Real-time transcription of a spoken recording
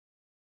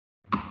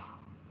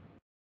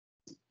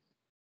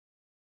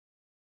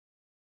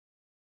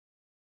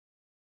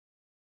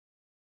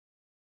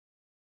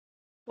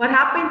What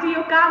happened to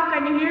you, Cam?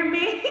 Can you hear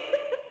me?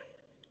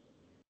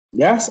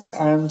 Yes,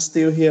 I'm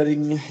still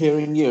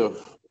hearing you.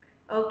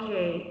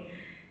 Okay.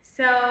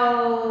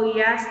 So,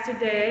 yes,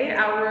 today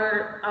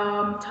our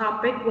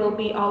topic will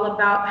be all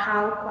about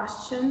how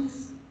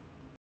questions.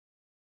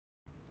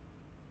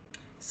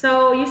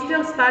 So, you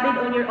still studied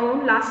on your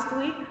own last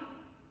week?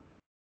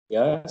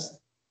 Yes,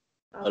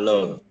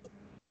 alone.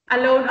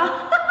 Okay. Alone.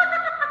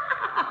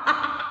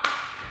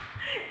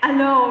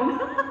 Alone.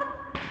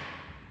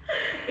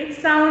 it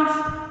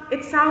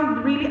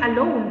sounds really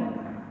alone.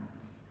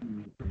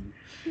 Mhm.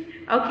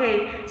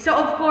 Okay, so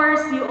of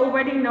course you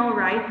already know,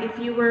 right? If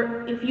you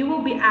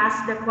will be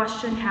asked the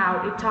question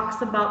how, it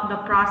talks about the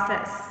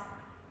process.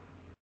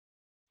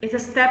 It's a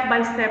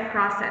step-by-step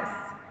process.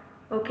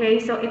 Okay,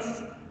 so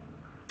it's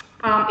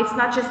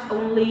not just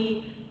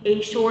only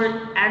a short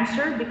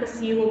answer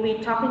because you will be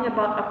talking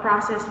about a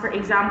process. For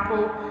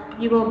example,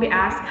 you will be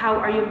asked, how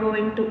are you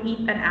going to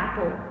eat an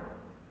apple?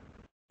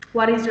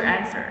 What is your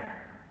answer?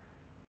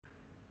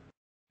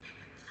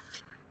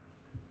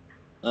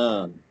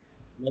 Um,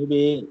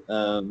 maybe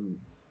I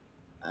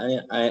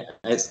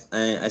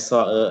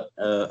saw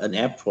an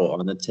apple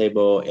on the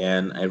table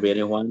and I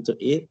really want to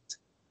eat.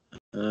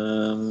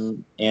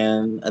 And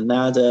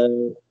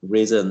another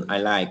reason I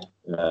like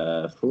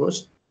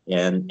fruits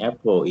and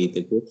apple is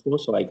a good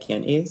fruit, so I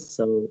can eat.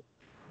 So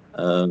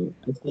I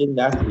think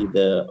that is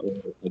the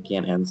I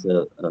can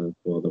answer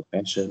for the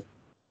question.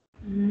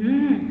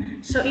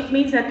 So it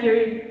means that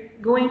you're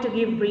going to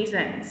give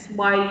reasons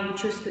why you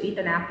choose to eat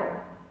an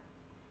apple.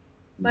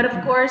 But of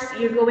Mhm. course,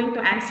 you're going to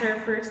answer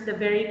first the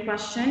very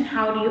question,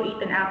 how do you eat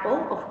an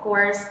apple? Of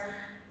course,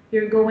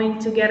 you're going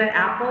to get an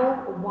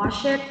apple,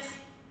 wash it,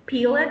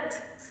 peel it,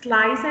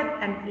 slice it,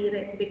 and eat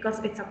it because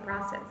it's a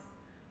process.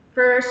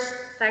 First,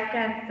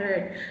 second,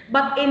 third.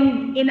 But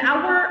in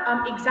our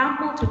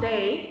example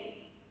today,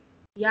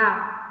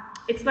 yeah,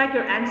 it's like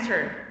your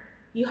answer.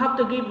 You have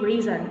to give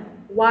reason.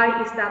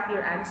 Why is that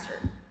your answer?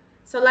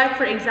 So like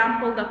for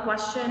example, the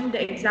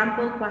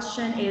example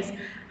question is,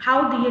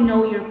 how do you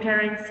know your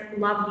parents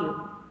love you?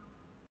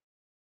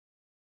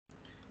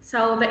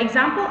 So the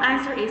example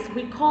answer is,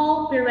 we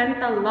call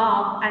parental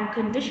love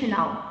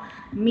unconditional,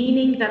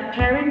 meaning that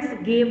parents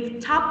give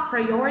top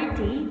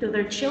priority to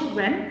their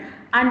children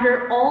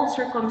under all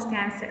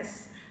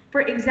circumstances.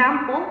 For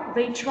example,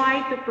 they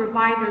try to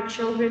provide their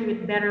children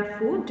with better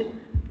food,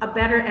 a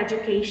better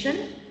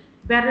education,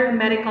 better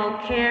medical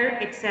care,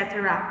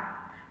 etc.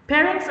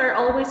 Parents are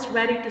always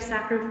ready to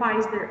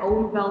sacrifice their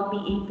own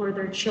well-being for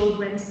their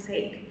children's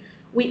sake.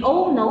 We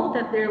all know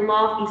that their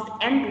love is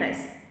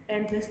endless,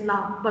 endless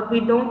love, but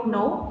we don't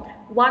know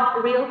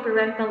what real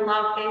parental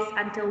love is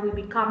until we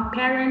become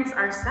parents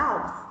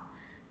ourselves.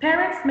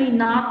 Parents may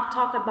not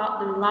talk about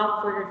their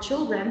love for their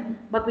children,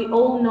 but we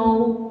all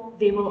know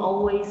they will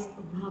always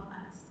love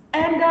us.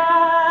 And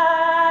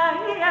I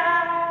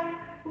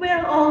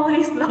will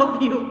always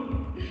love you.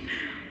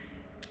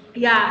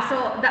 Yeah,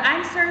 so the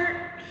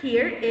answer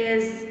here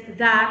is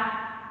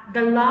that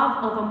the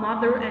love of a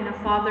mother and a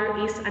father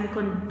is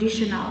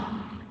unconditional.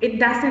 It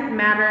doesn't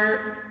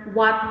matter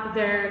what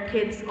their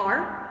kids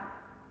are,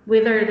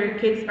 whether their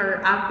kids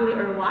are ugly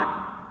or what,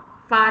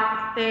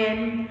 fat,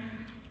 thin,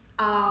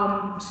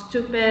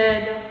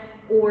 stupid,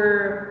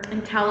 or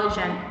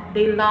intelligent.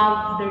 They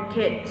love their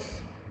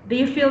kids. Do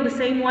you feel the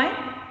same way?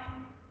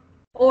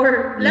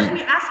 Or let Mm.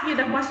 me ask you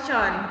the question,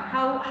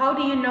 how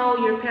do you know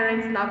your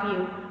parents love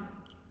you?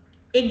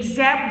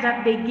 Except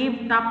that they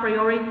give top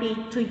priority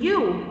to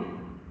you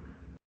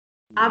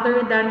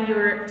other than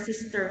your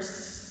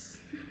sisters.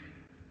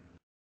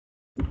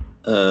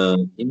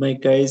 In my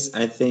case,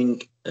 I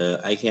think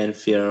I can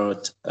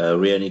feel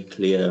really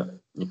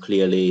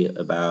clearly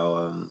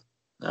about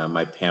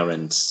my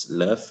parents'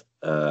 love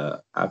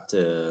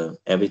after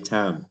every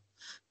time.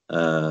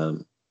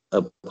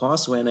 Of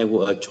course, when I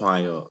was a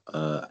child,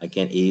 I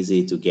can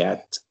easy to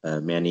get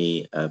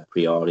many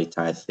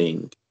prioritized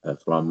things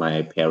from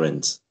my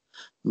parents.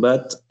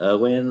 But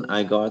when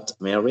I got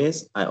married,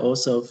 I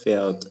also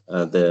felt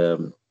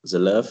the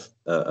love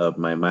of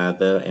my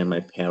mother and my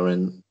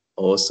parents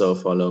also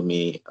follow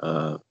me.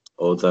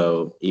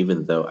 Although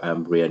even though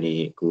I'm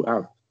really grew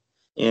up,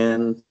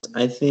 and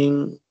I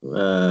think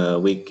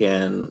we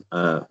can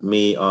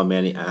me or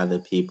many other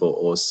people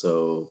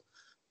also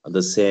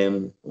the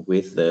same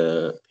with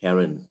the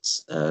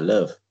parents'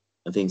 love.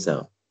 I think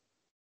so.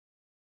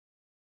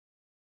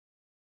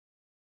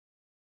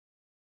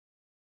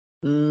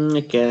 I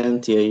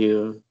can't hear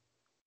you.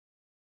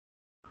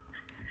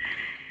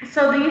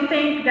 So do you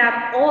think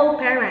that all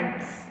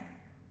parents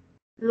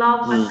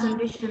love Mm,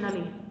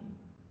 unconditionally?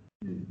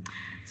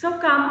 So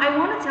come, I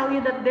want to tell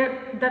you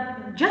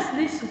that just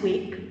this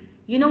week,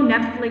 you know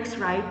Netflix,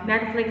 right?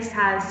 Netflix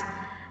has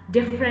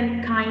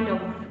different kind of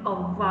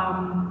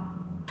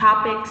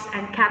topics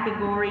and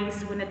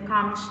categories when it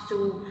comes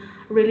to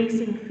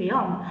releasing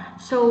film.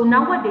 So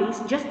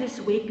nowadays, just this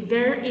week,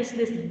 there is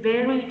this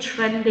very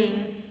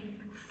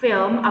trending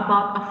film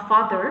about a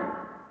father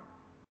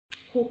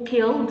who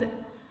killed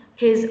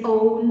his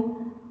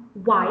own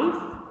wife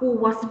who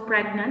was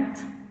pregnant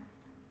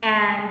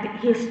and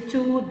his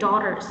two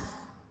daughters.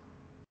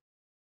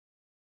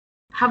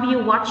 Have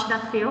you watched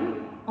that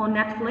film on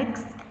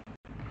Netflix?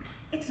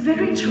 It's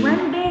very Mm,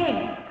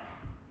 trending.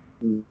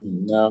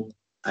 no,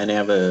 I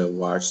never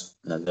watched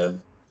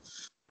them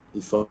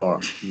before.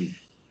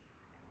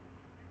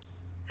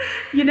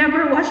 You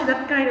never watched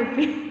that kind of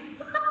film.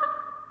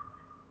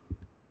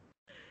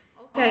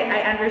 Okay,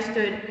 I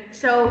understood.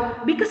 So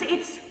because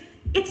it's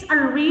a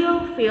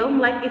real film,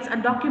 like it's a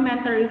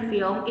documentary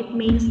film, it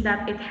means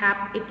that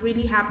it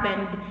really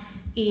happened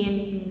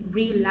in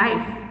real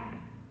life.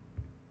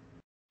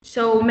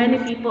 So many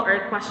people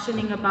are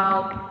questioning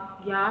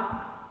about,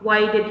 yeah,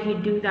 why did he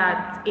do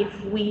that?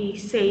 If we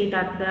say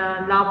that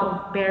the love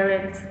of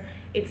parents,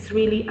 it's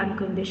really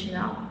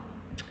unconditional,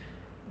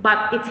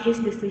 but it's his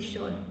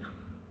decision.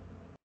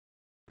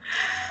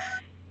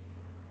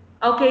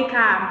 Okay,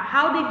 Cam,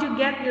 how did you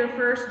get your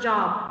first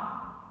job?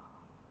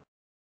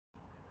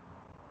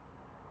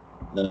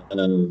 How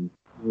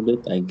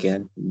did I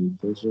get my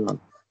first job?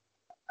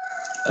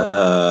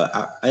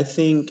 I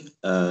think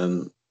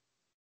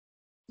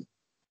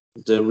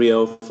the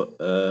real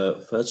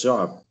first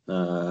job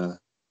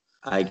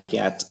I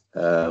get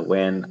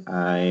when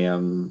I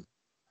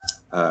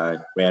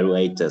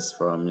graduated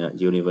from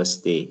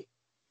university.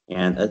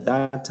 And at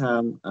that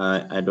time,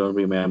 I don't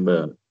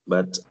remember,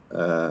 but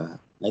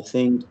I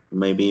think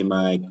maybe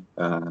my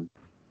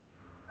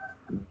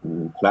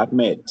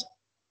flatmate,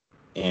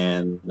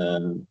 and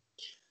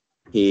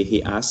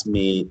he asked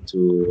me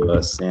to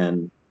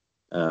send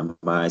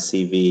my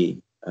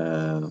CV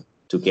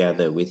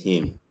together with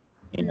him.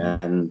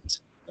 And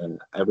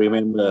I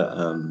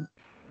remember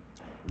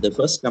the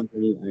first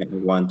company I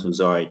want to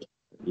join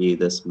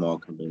is a small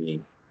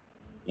company,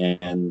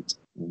 and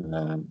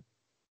um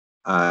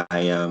I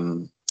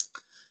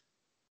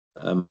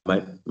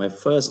my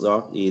first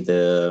job is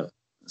a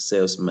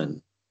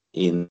salesman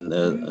in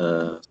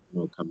a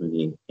small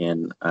company,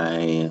 and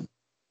I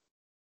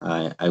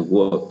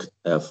work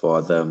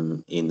for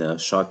them in a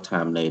short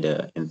time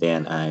later, and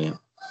then I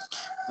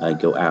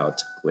go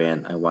out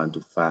when I want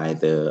to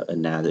find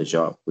another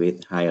job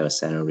with higher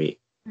salary.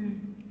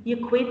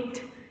 You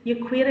quit.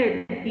 You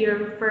quitted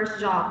your first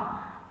job.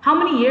 How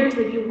many years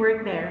did you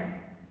work there?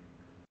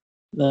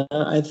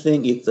 I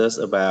think it was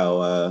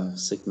about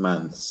 6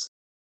 months.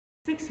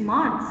 6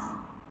 months.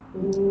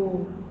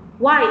 Ooh.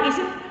 Why? Is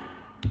it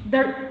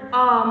there?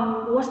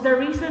 Was the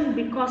reason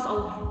because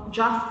of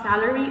just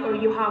salary, or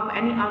you have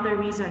any other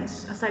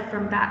reasons aside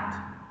from that?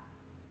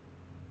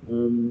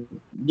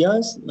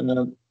 Yes,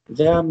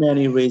 there are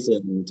many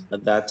reasons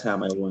at that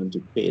time I want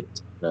to quit.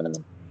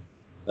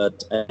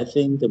 But I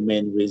think the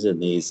main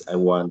reason is I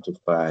want to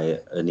find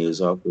a new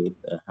job with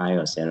a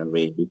higher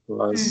salary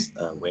because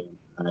when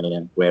I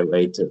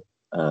graduated,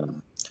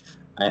 um,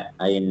 I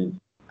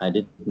I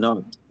did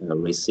not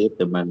receive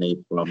the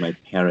money from my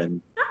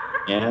parents,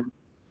 and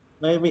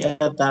maybe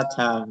at that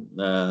time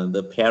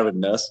the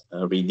parents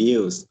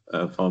reduced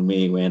for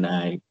me when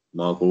I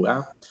more grew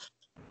up.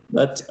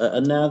 But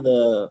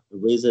another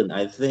reason,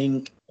 I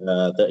think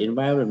the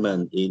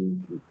environment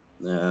in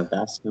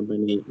that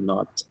company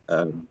not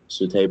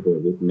suitable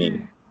with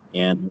me,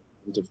 and I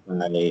want to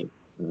find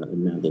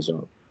another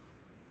job.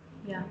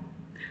 Yeah,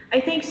 I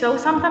think so.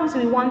 Sometimes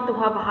we want to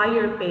have a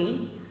higher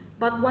pay,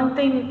 but one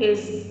thing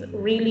is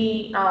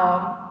really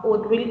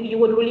would really you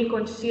would really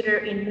consider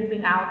in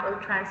moving out or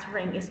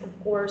transferring is of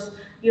course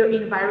your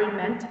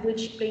environment,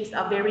 which plays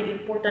a very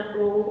important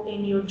role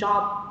in your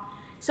job.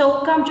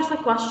 So, come just a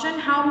question: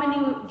 how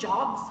many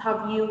jobs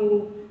have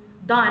you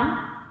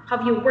done?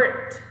 Have you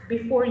worked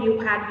before you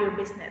had your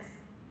business?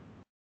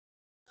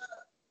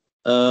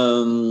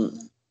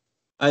 Um,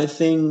 I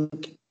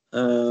think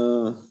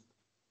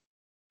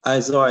I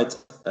saw it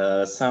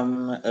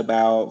some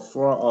about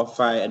 4 or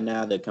 5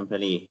 another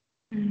company.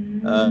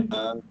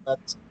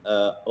 But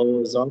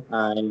all job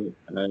I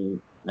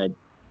I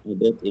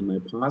did in my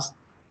past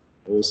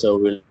also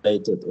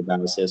related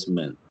about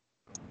salesman.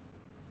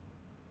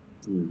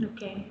 Mm.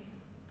 Okay.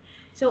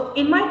 So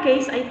in my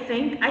case, I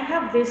think I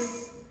have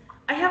this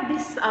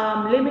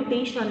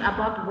limitation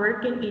about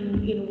working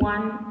in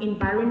one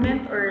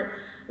environment, or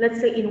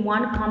let's say in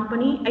one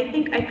company. I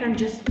think I can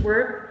just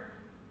work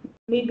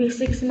maybe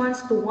 6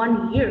 months to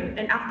 1 year,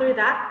 and after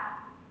that,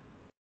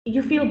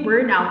 you feel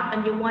burnout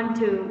and you want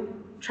to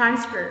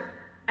transfer.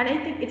 And I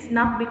think it's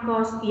not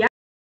because, yeah,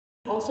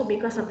 also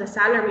because of the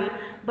salary,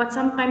 but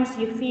sometimes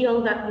you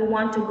feel that you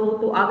want to go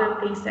to other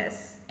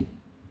places.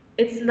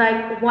 It's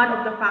like one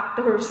of the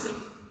factors.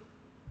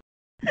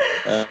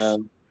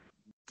 Um,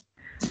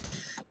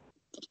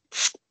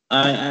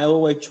 I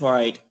always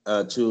tried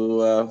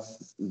to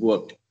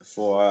work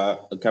for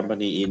a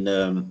company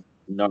in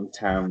long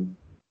time,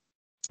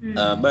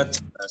 but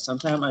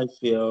sometimes I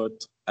feel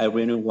I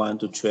really want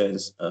to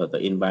change the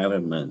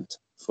environment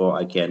for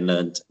I can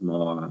learn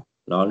more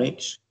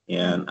knowledge,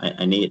 and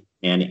I need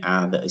any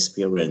other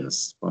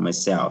experience for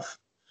myself.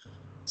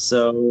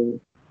 So,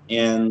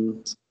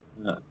 and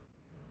uh,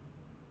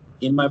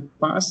 in my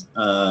past,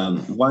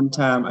 one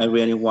time I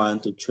really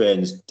want to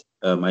change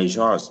my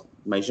job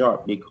my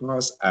job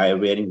because I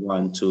really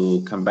want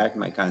to come back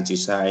my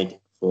countryside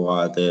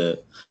for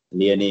the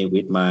learning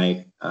with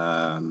my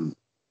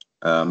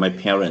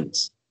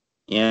parents.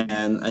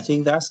 And I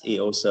think that's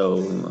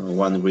also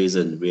one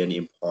reason really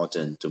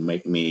important to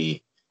make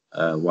me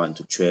want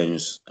to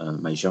change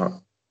my job.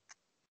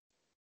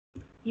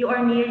 You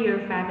are near your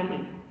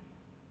family,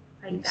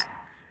 like Yes.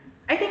 that.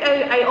 I think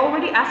I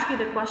already asked you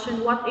the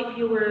question, what if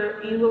you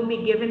will be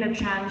given a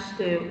chance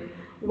to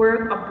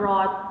work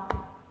abroad,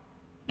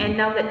 and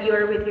now that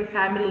you're with your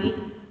family,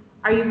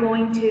 are you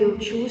going to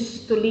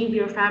choose to leave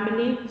your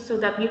family so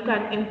that you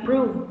can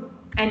improve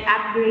and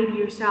upgrade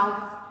yourself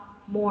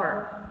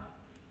more?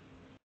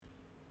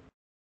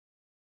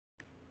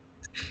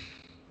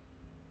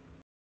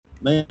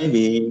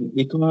 Maybe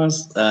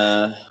because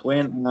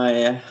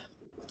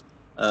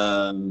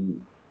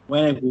um,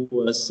 when I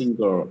was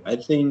single, I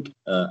think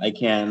I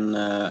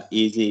can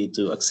easy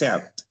to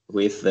accept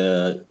with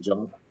the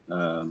job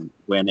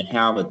when I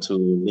have to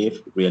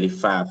live really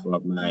far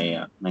from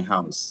my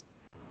house.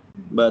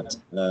 But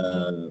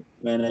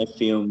when I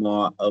feel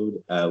more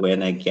old,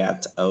 when I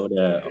get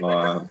older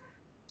or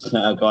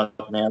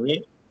got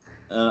married,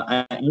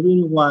 I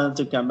really want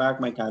to come back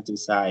my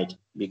countryside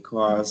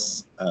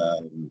because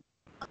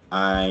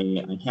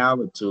I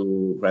have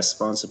to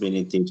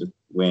responsibility to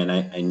when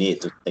I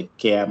need to take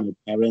care of my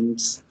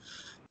parents,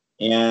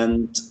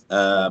 and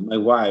my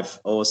wife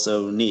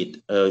also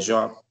need a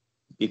job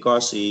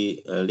because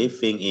she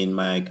living in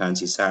my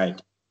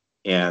countryside.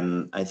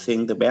 And I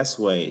think the best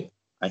way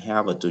I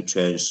have to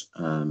change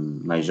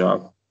my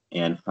job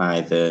and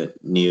find the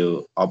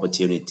new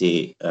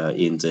opportunity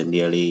in the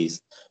nearly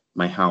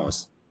my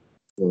house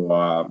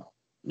for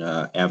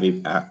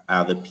every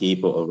other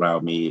people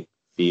around me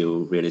feel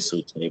really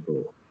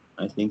suitable.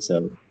 I think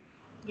so.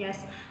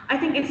 Yes, I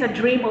think it's a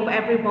dream of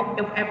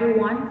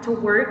everyone to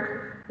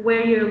work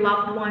where your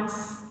loved ones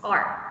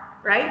are,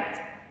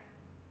 right?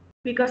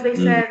 Because they Mm,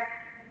 said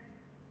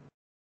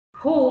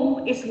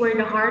home is where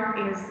the heart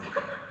is.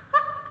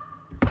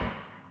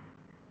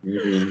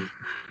 maybe.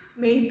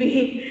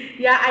 Maybe,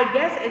 yeah, I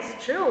guess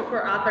it's true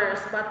for others,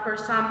 but for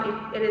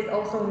some, it is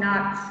also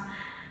not.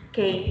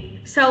 Okay,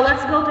 so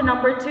let's go to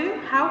number two.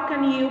 How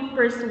can you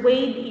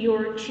persuade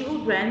your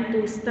children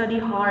to study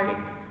hard?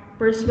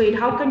 Persuade,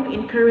 how can you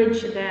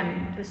encourage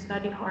them to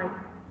study hard?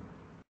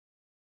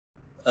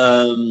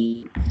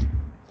 Um,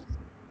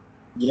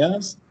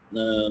 yes,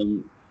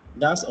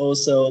 that's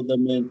also the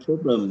main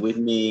problem with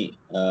me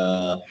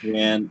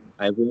when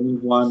I really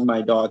want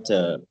my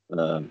daughter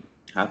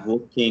hard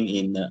working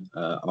in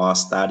or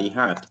study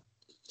hard.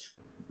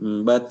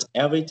 But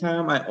every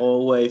time I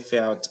always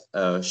felt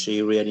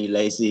she really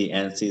lazy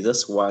and she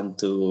just want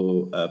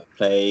to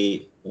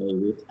play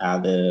with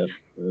other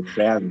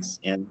friends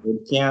and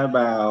don't care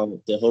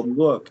about the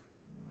homework.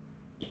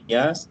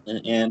 Yes,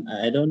 and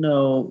I don't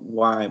know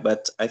why,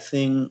 but I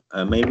think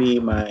maybe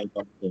my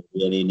daughter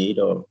really need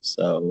her,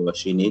 so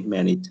she need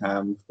many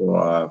time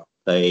for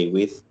play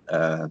with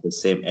the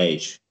same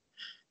age.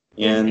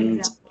 Yes, And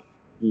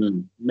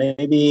exactly.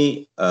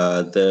 maybe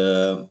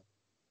the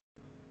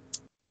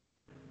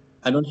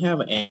I don't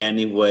have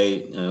any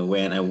way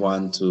when I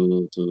want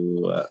to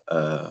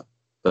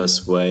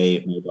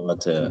persuade my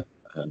daughter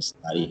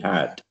study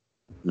hard.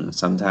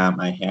 Sometimes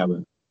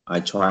I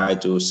try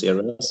to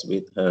serious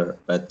with her,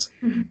 but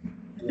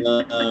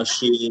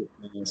she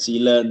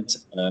learned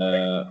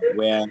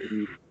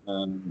when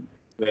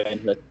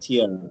her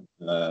tear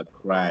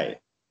cry.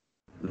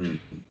 Mm,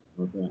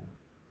 okay.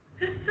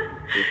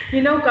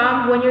 You know,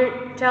 Kam, when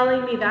you're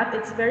telling me that,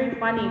 it's very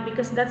funny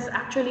because that's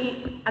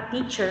actually a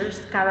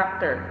teacher's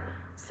character.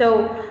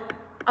 So,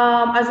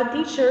 as a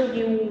teacher,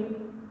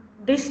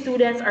 these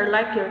students are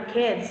like your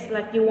kids.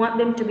 Like you want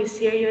them to be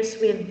serious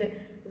with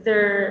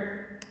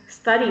their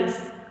studies,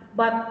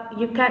 but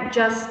you can't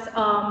just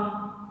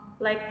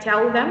like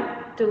tell them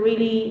to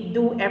really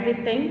do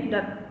everything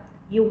that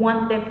you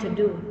want them to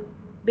do,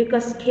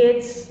 because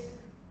kids,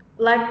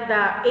 like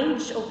the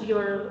age of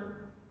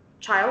your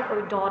child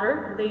or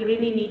daughter, they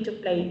really need to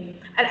play.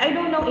 And I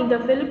don't know, in the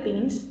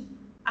Philippines,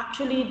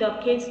 actually the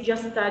kids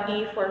just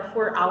study for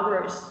 4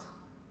 hours.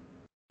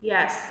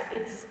 Yes,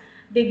 it's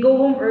they go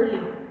home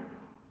early.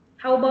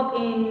 How about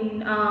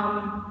in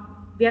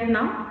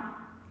Vietnam?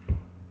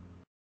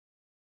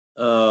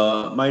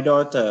 My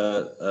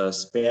daughter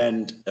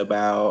spent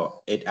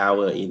about 8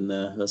 hours in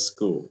her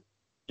school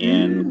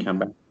and Mm, come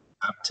back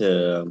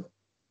after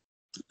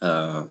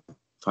uh,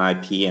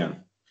 5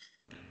 p.m.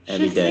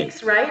 every she's day.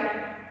 6,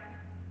 right?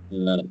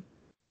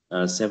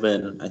 Uh,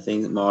 seven, I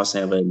think more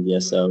 7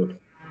 years old.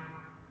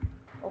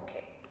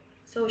 Okay.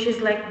 So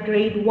she's like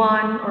grade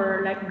 1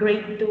 or like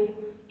grade 2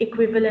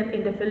 equivalent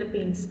in the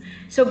Philippines.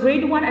 So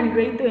grade 1 and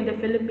grade 2 in the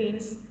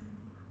Philippines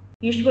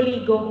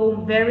usually go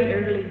home very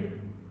early.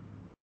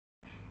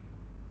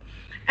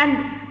 And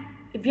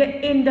if you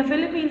in the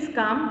Philippines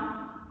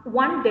come,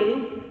 one day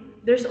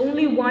there's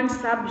only one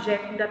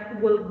subject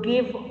that will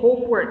give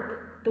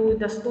homework to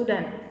the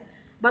student.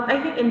 But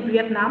I think in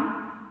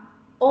Vietnam,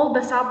 all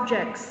the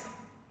subjects,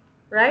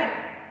 right?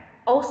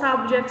 All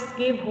subjects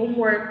give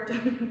homework.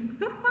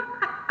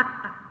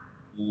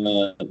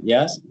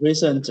 Yes,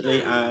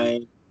 recently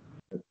I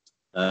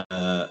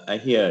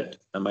heard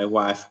my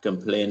wife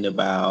complain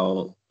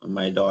about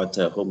my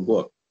daughter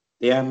homework.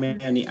 There are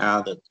many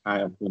other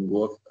type of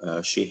homework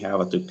she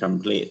have to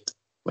complete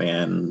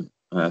when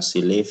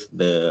she leave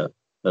the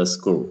her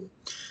school.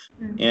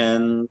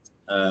 And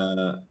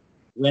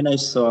when I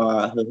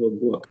saw her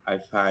homework, I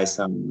find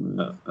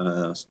some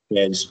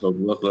strange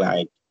homework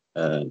like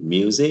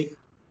music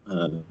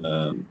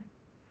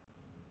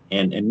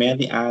and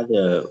many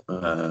other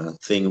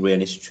things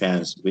really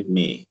strange with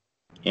me.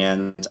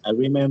 And I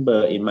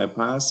remember in my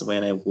past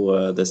when I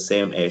were the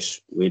same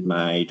age with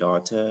my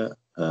daughter,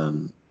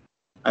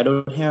 I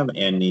don't have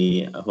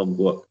any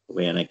homework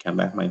when I come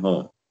back my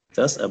home.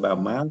 Just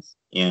about math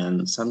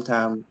and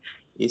sometimes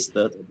it's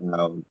just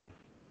about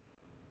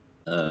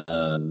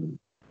um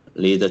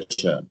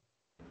literature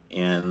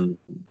and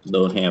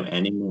don't have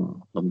any more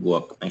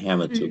homework I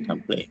have to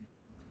complete.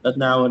 But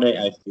nowadays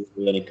I feel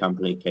really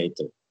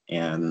complicated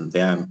and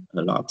there are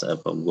a lot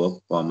of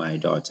homework for my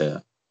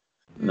daughter.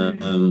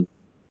 Um,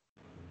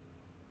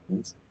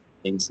 yes,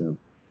 I think so.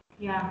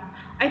 Yeah,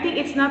 I think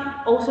it's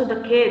not also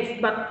the kids,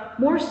 but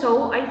more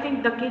so, I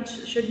think the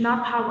kids should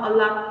not have a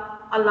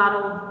lot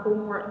of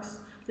homeworks.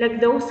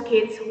 Like those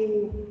kids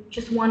who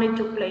just wanted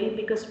to play,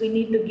 because we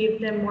need to give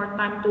them more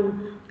time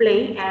to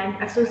play and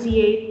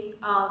associate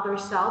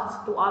themselves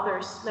to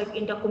others, like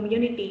in the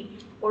community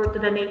or to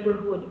the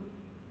neighborhood.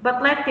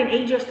 But like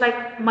teenagers,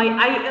 like my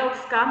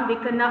IELTS come, they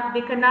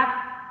cannot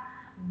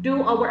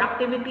do our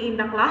activity in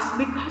the class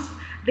because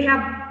they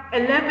have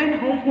 11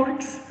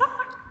 homeworks.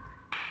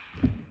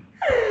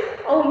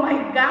 Oh my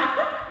God.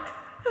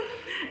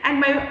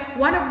 And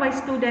one of my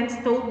students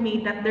told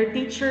me that their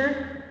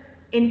teacher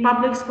in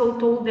public school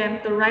told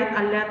them to write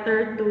a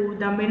letter to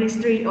the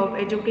Ministry of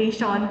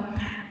Education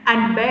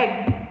and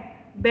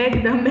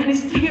beg the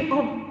Ministry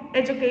of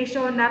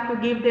Education not to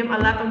give them a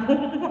lot of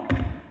homework.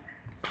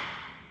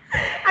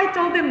 I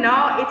told him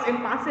no, it's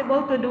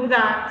impossible to do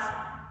that.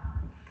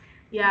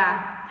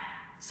 Yeah.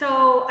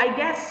 So I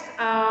guess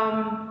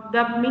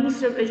the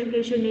Ministry of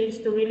Education needs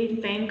to really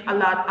think a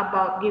lot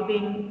about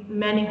giving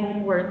many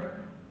homework.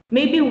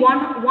 Maybe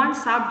one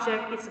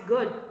subject is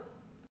good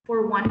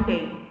for one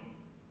day.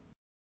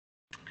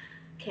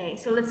 Okay,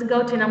 so let's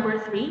go to number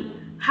 3.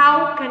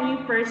 How can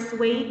you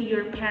persuade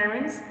your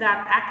parents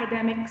that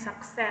academic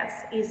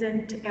success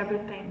isn't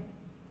everything?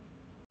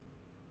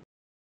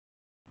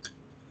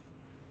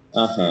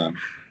 Uh-huh.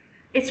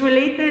 It's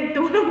related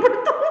to number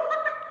 2.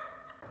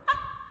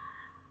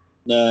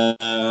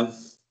 Uh,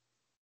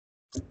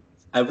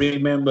 I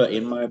remember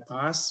in my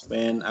past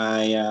when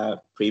I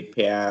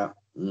prepare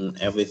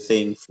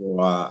everything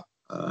for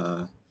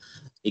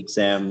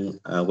exam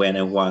when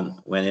I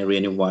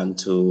really want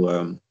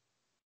to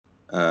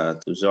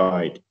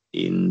join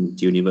in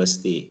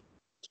university.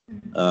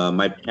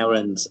 My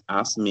parents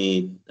asked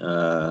me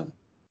a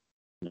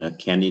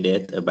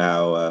candidate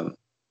about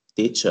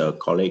teacher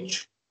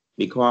college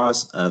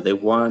because they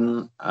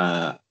want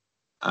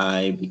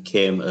I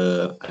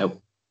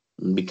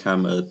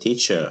become a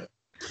teacher.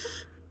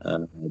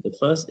 The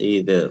first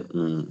is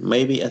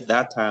maybe at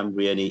that time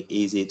really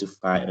easy to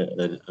find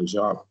a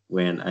job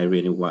when I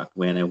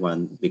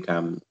want to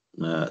become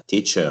a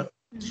teacher.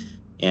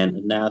 And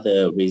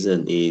another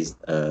reason is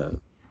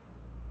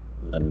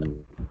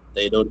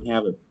they don't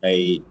have a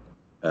pay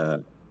uh,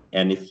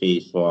 any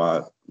fee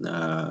for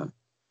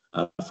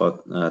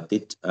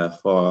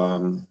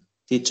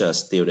teacher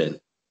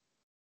student.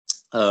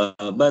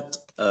 But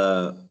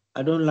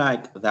I don't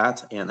like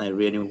that, and I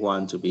really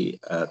want to be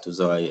to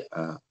join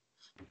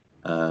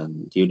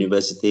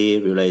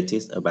university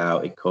related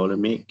about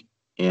economic,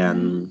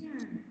 and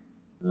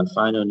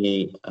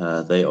finally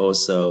they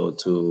also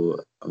to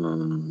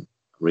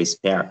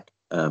respect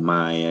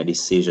my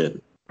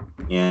decision.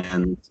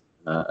 And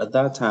at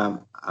that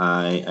time,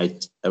 I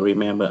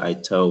remember I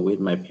told with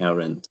my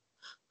parent,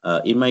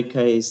 in my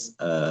case,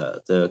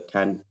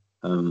 the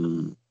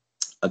um,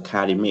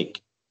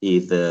 academic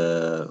is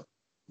the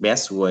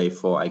best way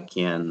for I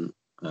can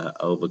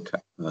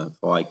overcome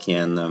for I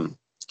can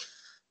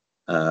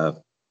uh,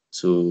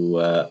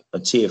 to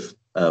achieve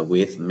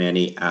with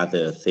many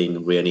other things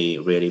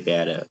really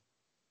better.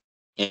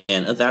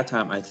 And at that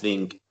time, I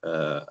think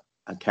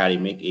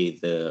academic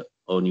is the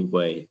only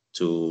way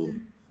to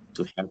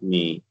help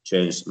me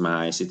change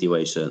my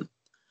situation.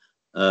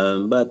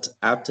 But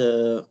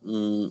after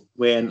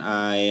when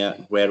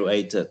I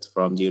graduated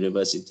from the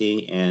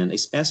university, and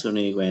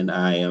especially when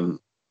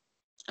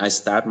I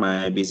start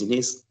my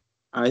business,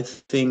 I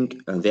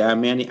think there are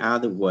many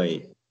other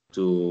ways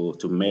to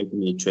make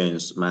me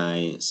change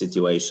my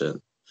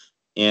situation.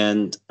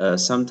 And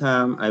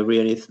sometimes I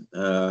really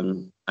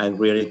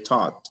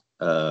thought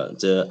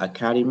the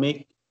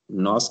academic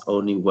not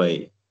only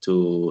way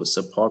to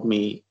support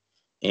me,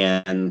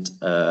 and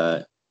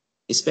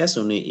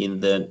especially in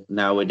the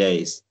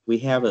nowadays we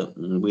have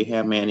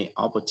many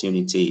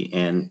opportunity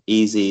and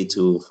easy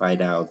to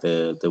find out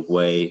the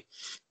way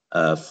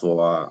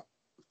for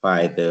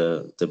find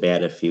the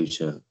better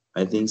future.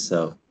 I think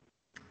so.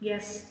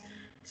 Yes.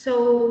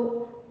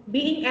 So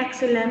being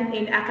excellent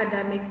in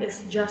academic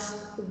is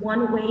just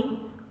one way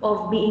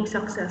of being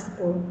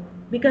successful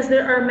because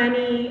there are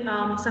many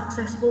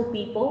successful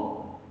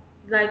people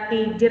like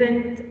they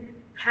didn't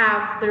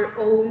have their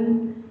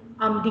own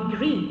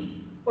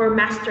degree or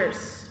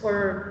masters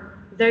or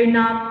they're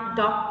not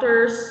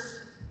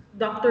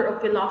doctor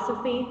of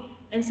philosophy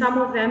and some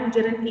of them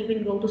didn't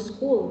even go to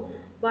school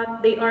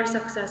but they are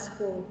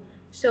successful.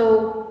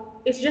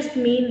 So it's just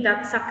mean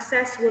that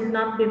success would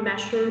not be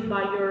measured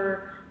by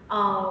your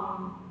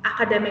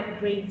academic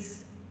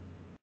grades.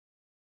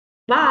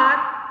 But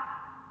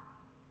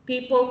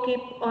people keep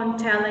on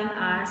telling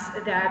us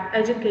that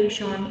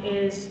education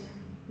is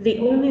the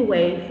only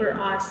way for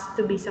us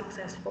to be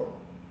successful.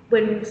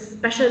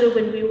 Especially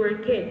when we were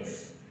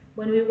kids,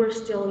 when we were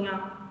still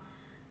young.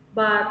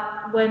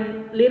 But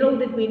when little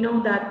did we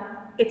know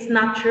that it's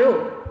not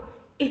true.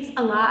 It's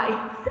a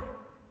lie.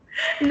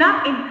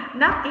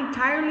 Not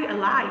entirely a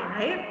lie,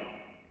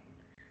 right?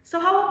 So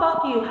how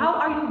about you? How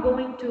are you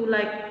going to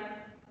like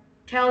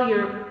tell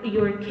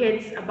your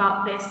kids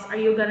about this? Are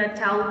you gonna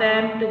tell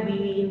them to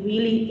be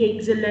really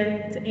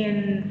excellent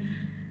in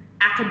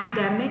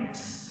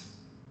academics?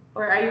 Or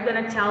are you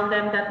gonna tell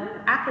them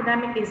that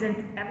academic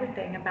isn't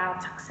everything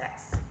about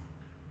success?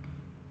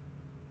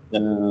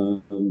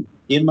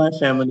 In my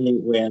family,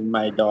 when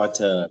my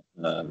daughter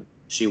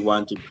she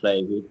want to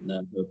play with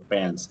her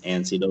friends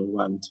and she don't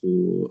want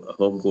to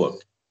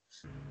homework,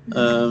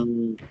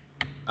 um,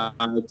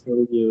 I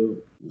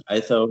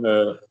told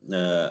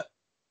her,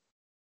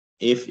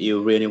 if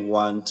you really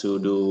want to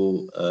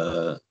do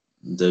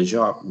the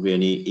job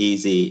really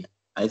easy,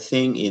 I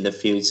think in the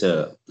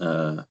future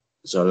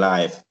your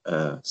life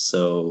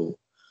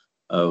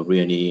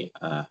really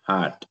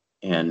hard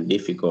and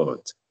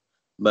difficult.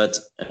 But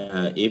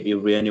if you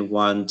really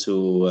want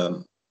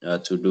to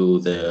do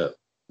the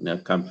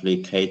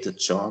complicated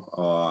job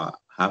or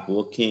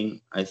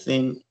hardworking, I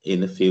think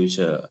in the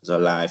future the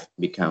life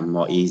become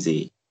more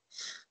easy.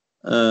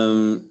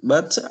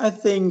 But I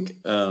think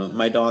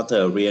my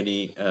daughter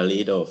really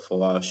little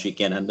for she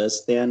can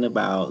understand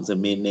about the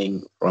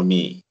meaning from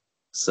me.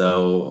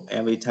 So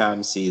every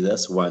time she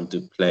just want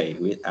to play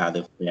with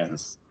other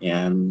friends.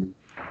 And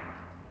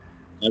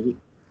every,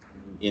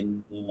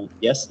 in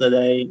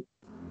yesterday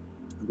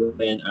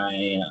when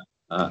I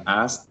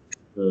asked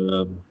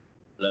her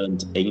learn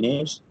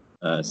English,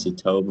 she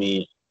told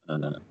me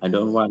I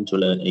don't want to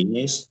learn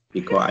English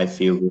because I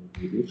feel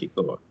really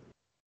difficult.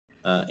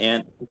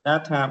 And at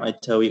that time, I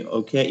tell you,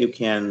 okay, you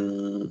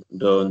can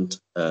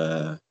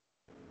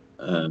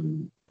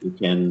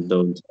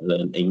don't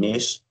learn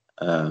English,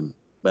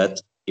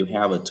 but you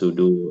have to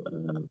do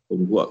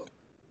homework.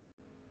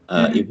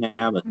 You Mhm.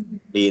 have to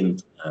clean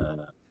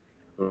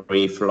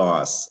 3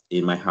 floors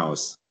in my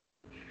house,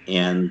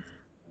 and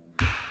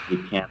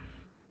depends.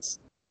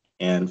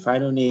 And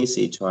finally,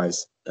 she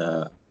choice.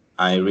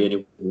 I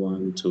really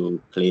want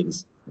to clean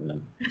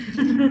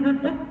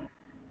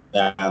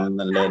than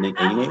learning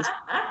English.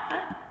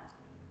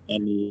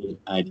 Any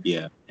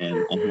idea? And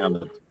I have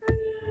it.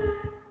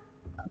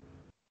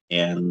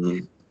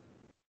 And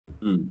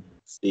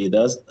she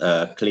does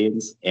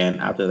cleans, and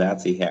after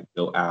that she had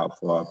go out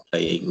for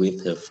playing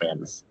with her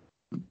friends.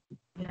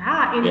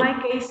 Yeah, in Yeah. my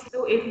case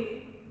too, if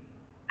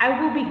I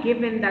will be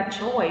given that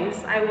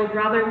choice, I would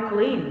rather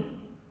clean.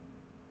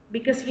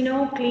 Because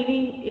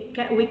cleaning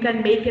we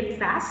can make it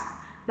fast,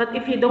 but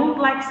if you don't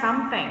like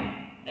something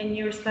and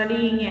you're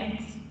studying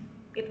it,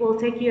 it will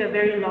take you a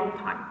very long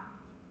time.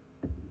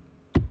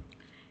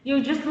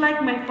 You're just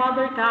like my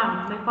father,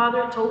 Kam. My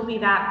father told me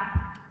that.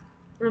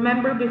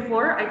 Remember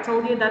before I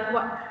told you that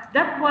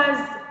was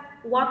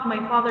what my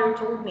father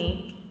told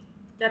me,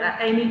 that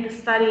I need to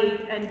study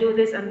and do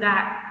this and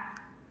that.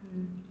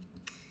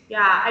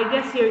 Yeah, I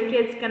guess your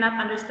kids cannot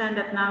understand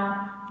that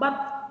now,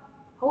 but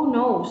who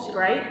knows,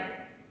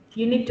 right?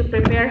 You need to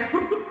prepare.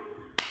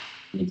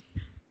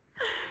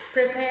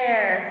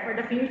 Prepare for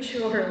the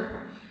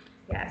future.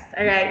 Yes,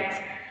 all right.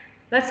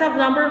 Let's have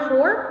number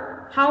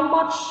four. How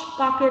much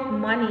pocket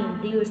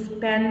money do you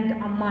spend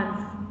a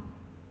month?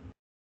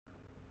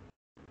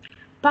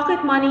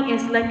 Pocket money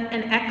is like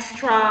an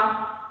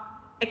extra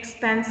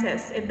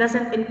expenses. It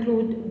doesn't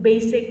include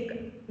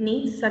basic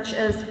needs such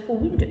as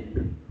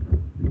food.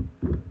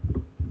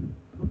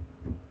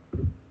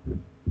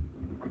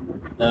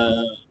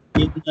 Uh,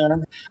 in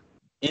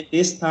in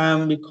this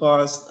time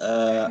because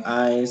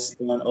I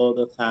spend all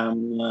the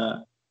time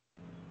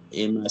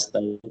in my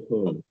study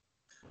home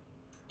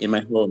in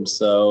my home,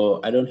 so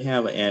I don't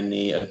have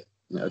any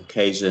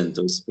occasion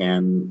to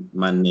spend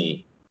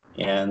money.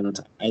 And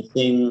I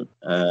think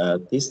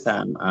this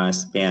time I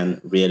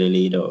spend really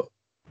little.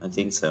 I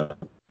think so.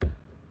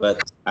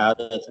 But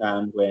other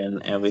time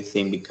when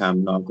everything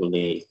become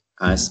normally,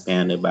 I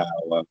spend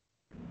about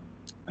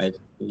I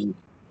think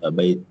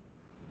about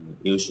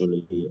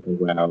usually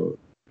around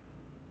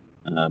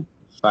uh,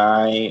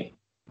 5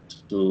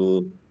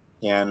 to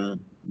 10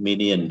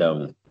 million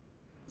dong.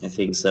 I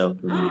think so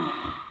per month.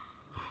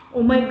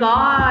 Oh my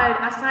God,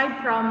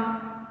 aside from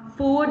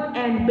food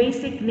and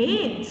basic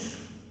needs.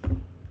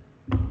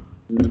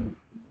 Mm,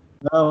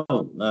 No,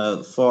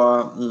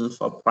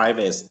 for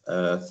private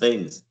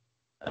things,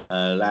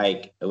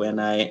 like when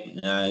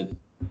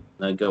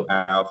I go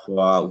out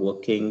for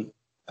working,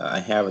 I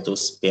have to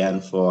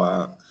spend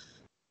for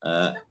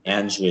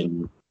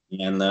engine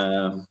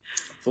and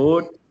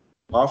food,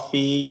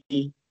 coffee,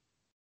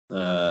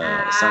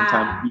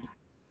 sometimes Ah,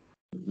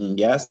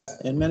 yes,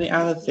 and many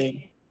other things.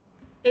 okay.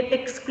 It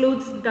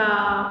excludes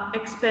the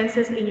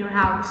expenses in your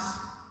house.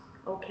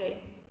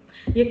 Okay.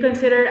 You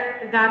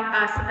consider that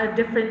as a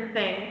different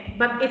thing,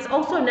 but it's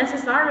also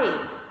necessary.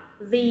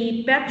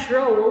 The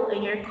petrol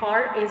in your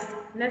car is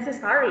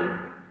necessary.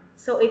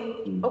 So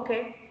Mm.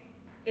 okay,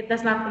 it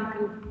does not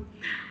include.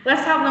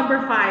 Let's have number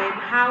five.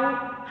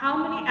 How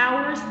many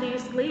hours do you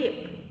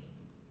sleep?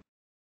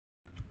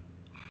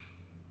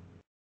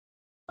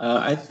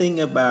 I think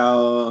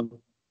about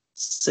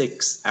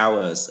 6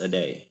 hours a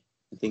day.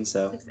 I think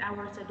so. 6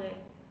 hours a day.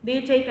 Do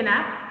you take a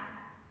nap?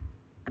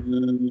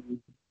 Mm,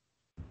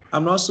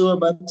 I'm not sure,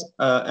 but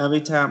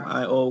every time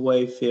I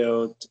always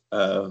felt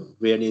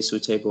really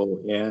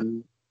suitable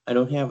and I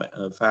don't have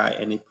find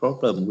any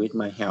problem with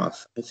my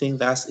health. I think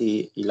that's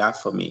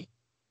enough for me.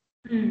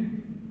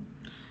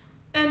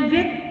 And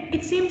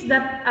it seems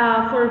that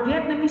for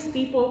Vietnamese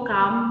people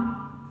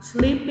come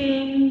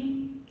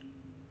sleeping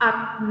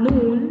at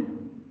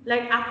noon,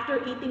 like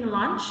after eating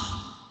lunch,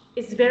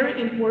 is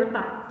very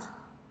important.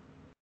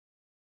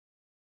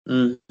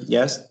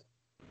 Yes,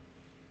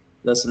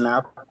 that's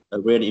not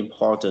really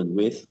important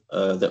with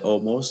the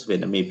almost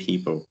Vietnamese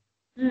people.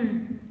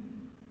 Mm.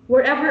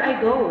 Wherever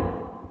I go,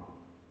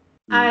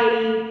 Mm.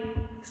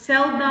 I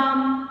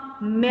seldom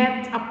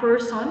met a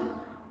person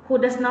who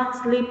does not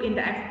sleep in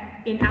the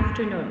in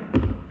afternoon.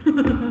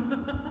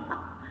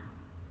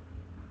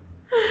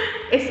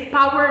 It's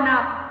power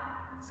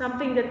nap,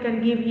 something that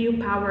can give you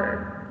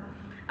power.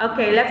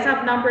 Okay, let's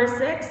have number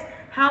six.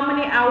 How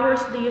many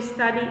hours do you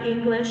study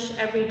English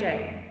every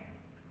day?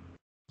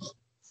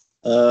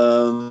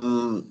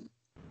 Um,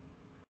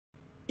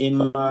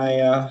 in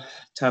my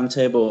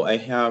timetable, I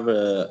have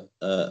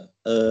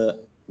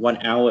 1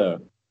 hour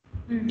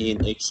in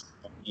Mm. each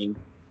morning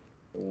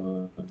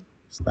for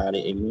study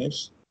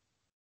English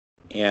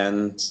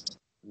and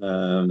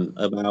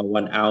about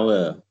 1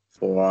 hour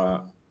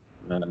for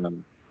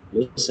um,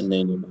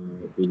 listening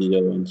about video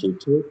on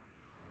YouTube.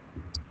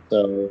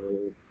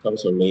 So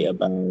totally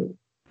about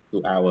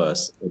 2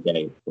 hours a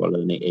day for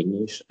learning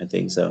English. I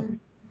think so.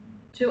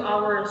 2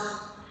 hours.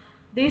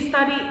 Do you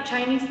study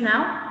Chinese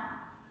now?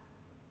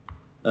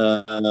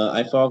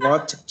 I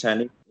forgot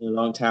Chinese a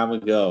long time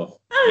ago,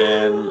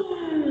 and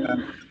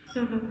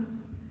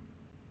um,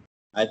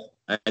 I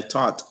I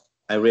thought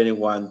I really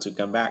want to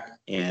come back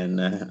and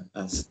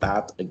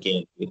start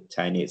again with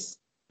Chinese.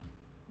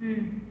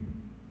 Hmm.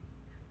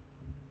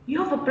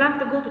 You have a plan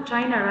to go to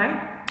China,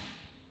 right?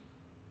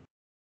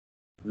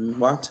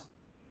 What?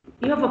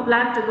 You have a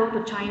plan to go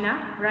to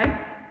China, right?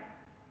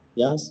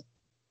 Yes.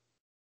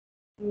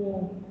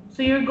 Oh.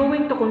 So you're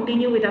going to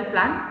continue with that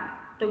plan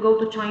to go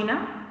to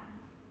China?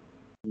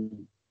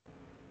 Mm,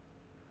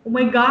 Oh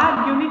my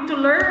God, you need to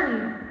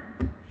learn.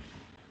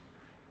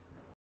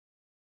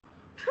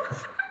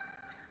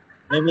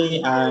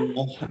 maybe I'm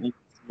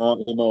more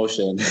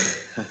emotion.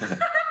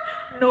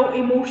 No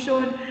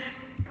emotion.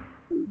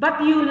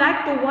 But you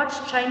like to watch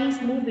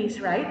Chinese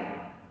movies, right?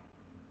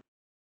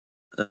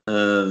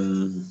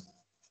 um,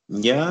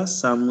 yeah,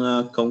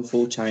 some Kung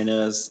Fu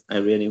Chinas I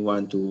really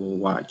want to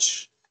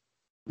watch,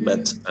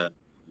 but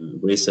Mm.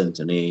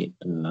 recently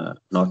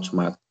not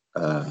much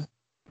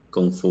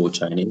Kung Fu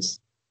Chinese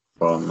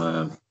from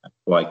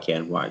what I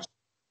can watch.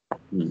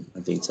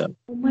 I think so.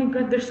 Oh my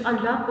God, there's a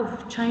lot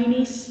of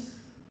Chinese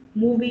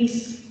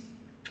movies,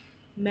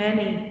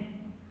 many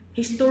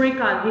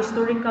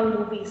historical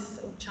movies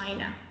of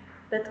China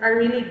that are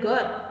really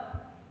good.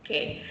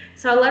 Okay,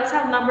 so let's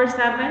have number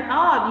seven.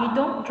 Oh, you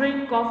don't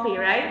drink coffee,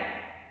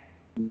 right?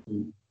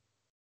 Mhm.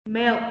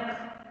 Milk.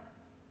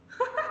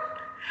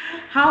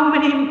 How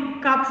many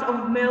cups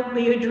of milk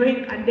do you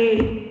drink a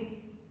day?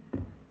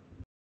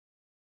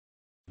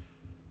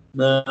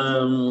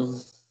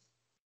 Um,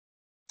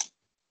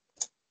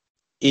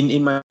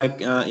 in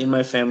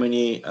my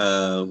family,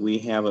 we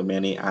have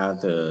many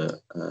other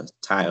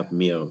type of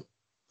meal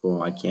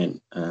for I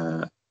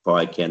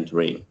can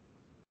drink.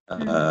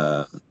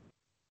 Uh,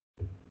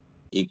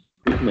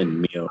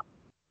 Equipment meal,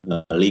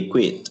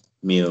 liquid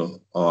meal,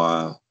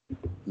 or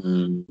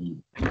um,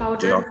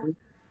 Powder, Joffrey,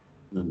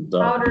 Joff,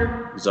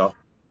 powder. Joff,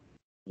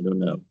 I don't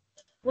know,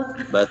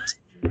 What? but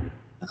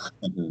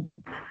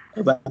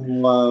about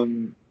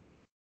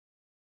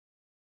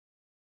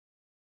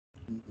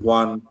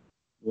one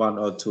one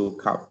or two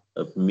cup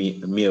of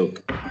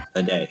milk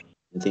a day.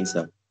 I think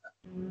so.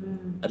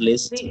 At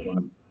least The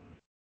one.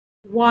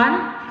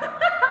 one?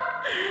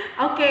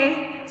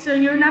 Okay, so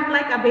you're not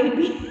like a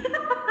baby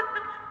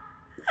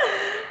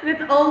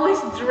that always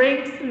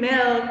drinks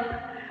milk.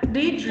 Do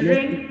you Yes,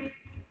 drink?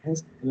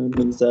 yes,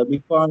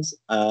 because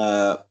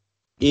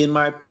in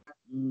my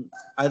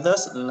I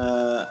just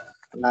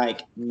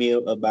like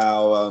milk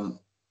about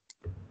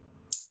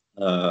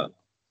uh,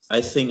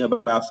 I think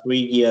about 3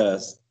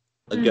 years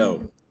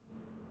ago,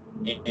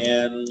 Mm-hmm.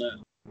 and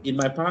in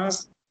my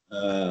past,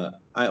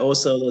 I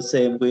also the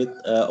same with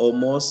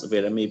almost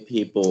Vietnamese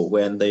people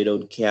when they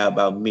don't care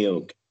about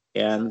milk,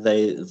 and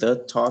they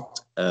thought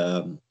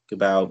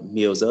about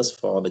milk just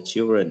for the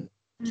children.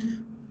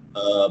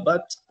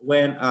 But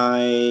when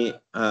I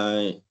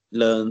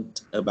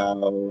learned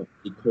about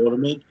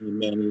economic,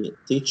 many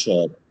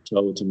teachers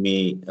told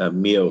me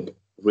milk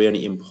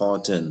really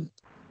important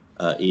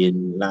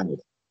in life.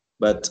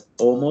 But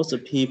almost the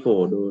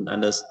people don't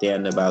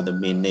understand about the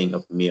meaning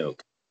of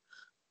milk.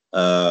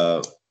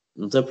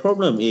 The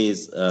problem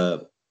is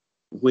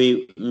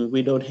we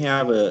don't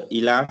have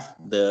enough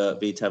the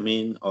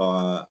vitamin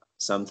or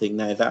something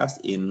like that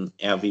in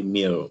every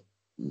meal.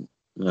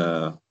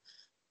 Uh,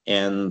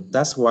 and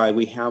that's why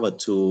we have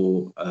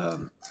to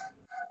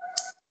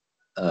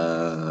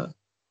uh,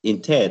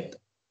 intake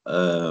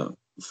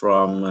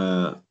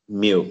from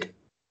milk,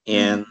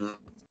 and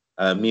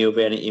milk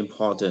very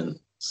important.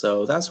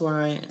 So that's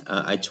why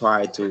I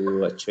try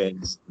to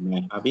change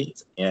my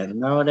habits, and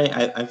nowadays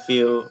I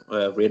feel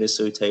really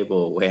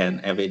suitable when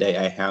every day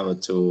I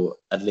have to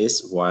at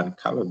least 1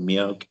 cup of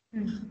milk.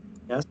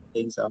 Yes, I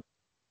think so.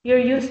 You're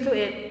used to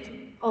it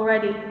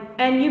already,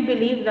 and you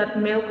believe that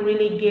milk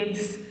really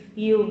gives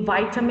you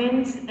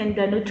vitamins and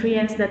the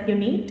nutrients that you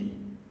need?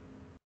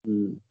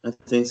 I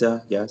think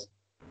so. Yes.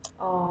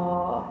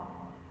 Oh,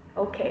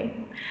 okay.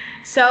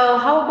 So,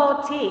 how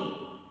about tea?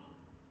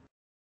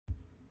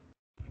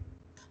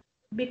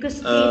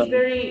 Because tea is Uh,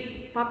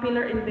 very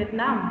popular in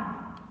Vietnam.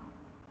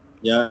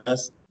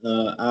 yes.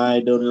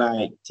 I don't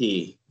like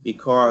tea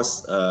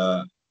because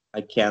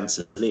I can't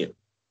sleep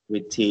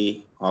with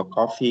tea or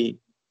coffee.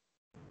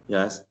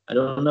 Yes, I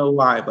don't know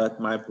why, but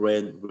my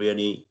brain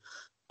really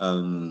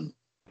um,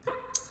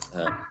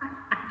 uh,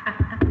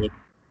 really,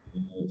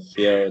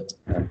 feel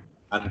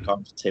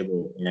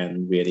uncomfortable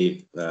and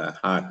really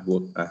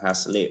hard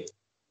sleep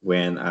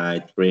when I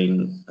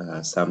drink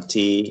some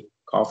tea,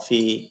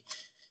 coffee,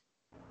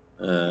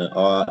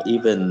 or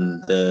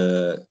even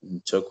the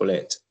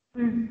chocolate.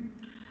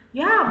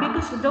 Yeah,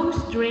 because those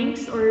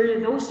drinks or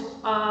those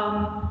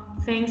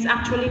things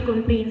actually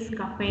contains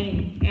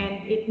caffeine,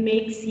 and it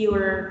makes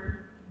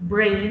your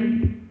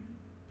brain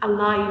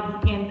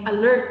alive and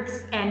alert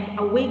and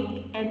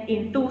awake and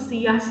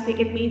enthusiastic.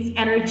 It means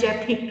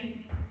energetic.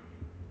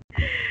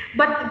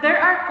 But there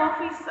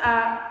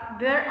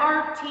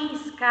are tea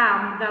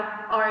scam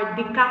that are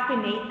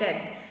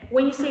decaffeinated.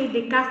 When you say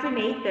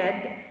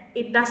decaffeinated,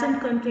 it doesn't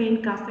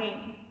contain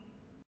caffeine.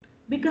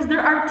 Because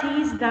there are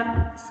teas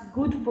that's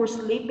good for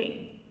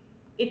sleeping.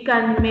 It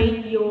can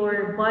make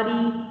your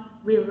body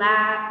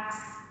relax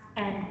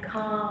and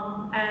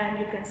calm, and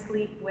you can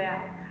sleep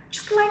well.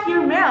 Just like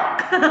your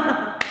milk.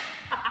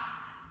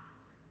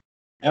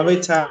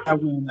 Every time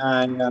when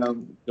I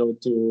go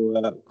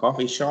to a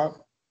coffee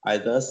shop, I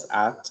just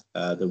ask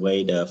the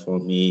waiter for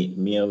me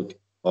milk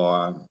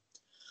or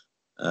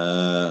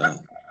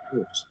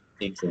fruits,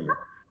 things like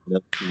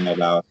that.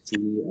 About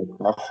tea or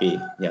coffee.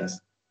 Yes.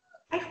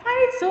 I find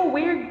it so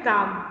weird,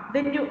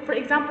 Then you, for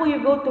example,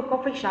 you go to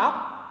coffee shop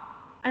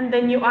and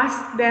then you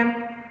ask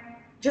them,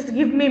 just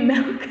give me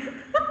milk.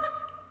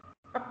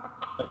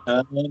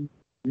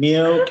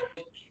 Milk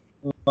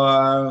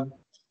or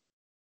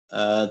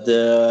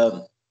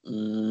the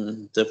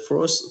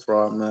fruits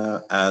from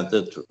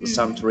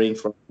some drink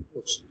from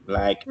fruits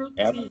like Fruit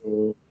tea.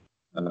 apple,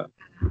 uh,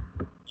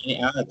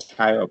 any other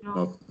type No.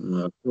 of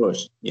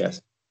fruits.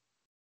 Yes.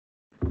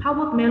 How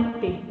about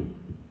milk tea?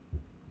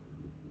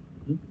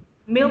 Hmm?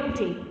 Milk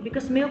tea,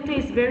 because milk tea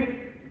is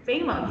very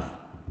famous.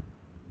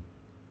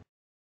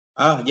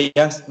 Ah,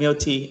 yes, milk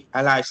tea.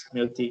 I like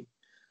milk tea.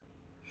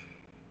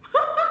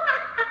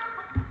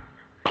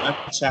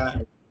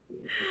 Matcha,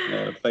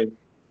 favorite.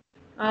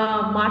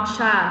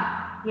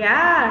 Matcha.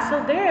 Yeah,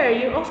 so there,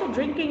 you're also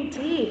drinking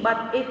tea,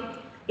 but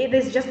it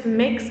is just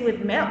mixed with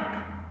milk.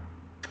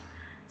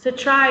 So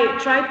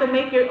try to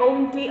make your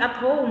own tea at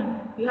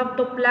home. You have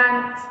to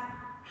plant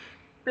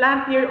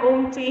your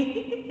own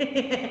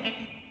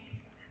tea.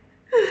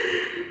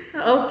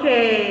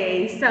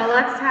 Okay, so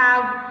let's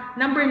have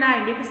number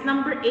nine because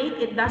number eight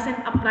it doesn't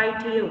apply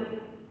to you.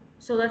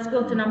 So let's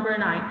go to number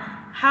nine.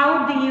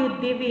 How do you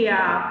divvy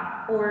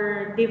up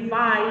or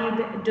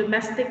divide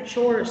domestic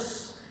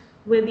chores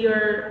with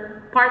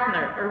your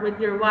partner or with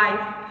your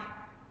wife?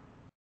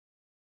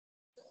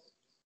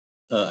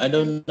 I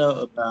don't know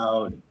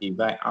about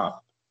divide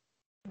up.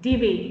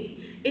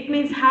 Divvy. It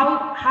means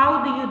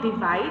how do you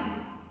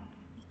divide?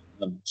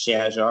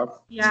 Share job,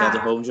 share the Yeah.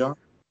 home job.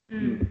 Hmm.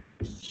 Mm.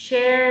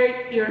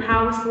 Share your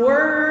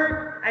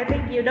housework. I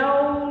think you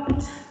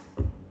don't.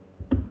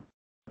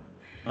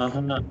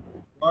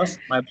 Because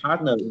my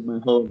partner in my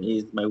home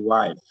is my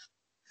wife,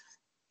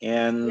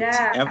 and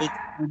Yeah. every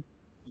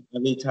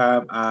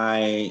time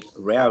I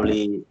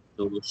rarely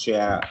to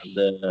share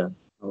the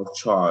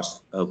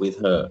chores with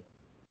her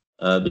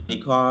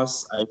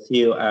because I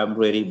feel I'm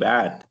really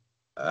bad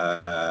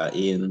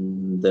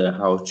in the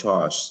house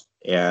chores,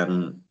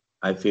 and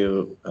I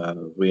feel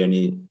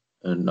really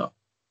not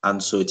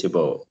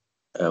unsuitable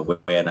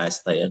when I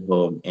stay at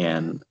home,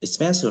 and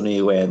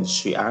especially when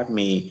she asked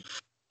me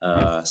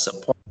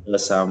support her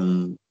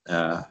some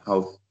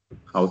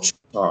house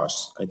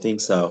chores. I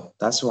think so.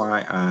 That's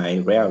why I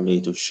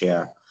rarely to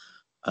share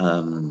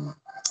um,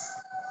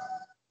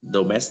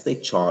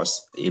 domestic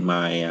chores in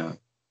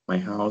my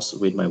house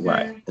with my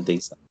wife. Mm. I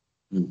think so.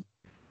 Mm.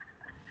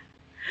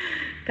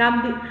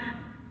 Can,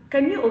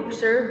 can you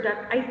observe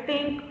that I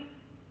think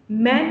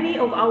many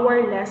of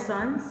our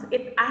lessons,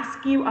 it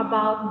asks you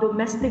about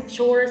domestic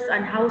chores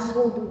and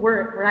household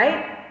work,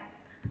 right?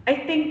 I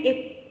think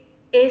it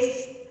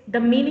is the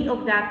meaning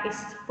of that is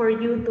for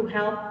you to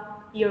help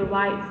your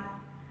wife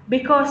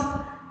because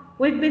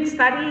we've been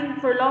studying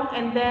for long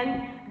and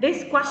then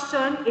this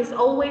question is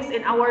always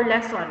in our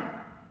lesson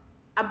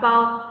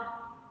about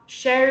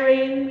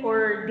sharing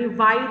or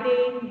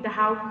dividing the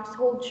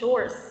household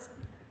chores.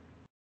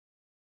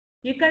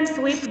 You can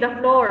sweep the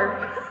floor.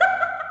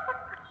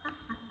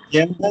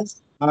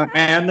 Yes,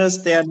 I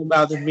understand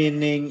about the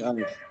meaning of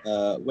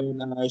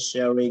when I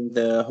sharing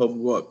the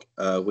homework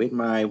with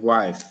my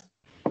wife.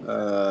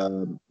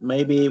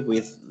 Maybe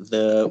with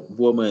the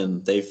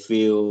woman, they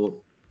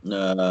feel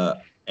uh,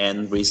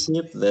 and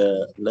receive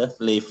the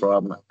lovely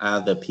from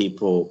other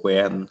people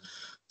when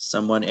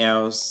someone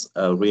else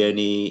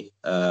really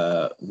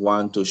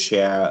want to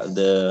share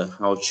the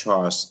house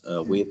chores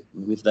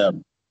with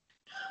them.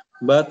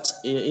 But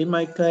in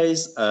my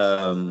case,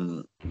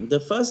 the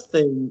first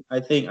thing I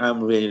think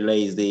I'm really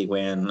lazy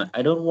when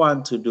I don't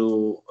want to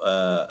do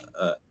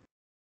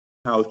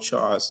house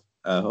chores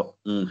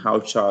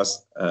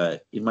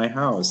in my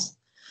house.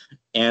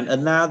 And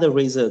another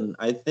reason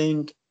I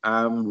think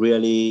I'm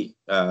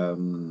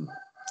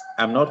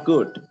not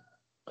good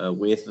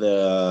with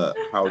the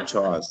house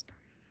chores.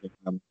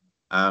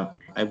 Um,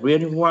 I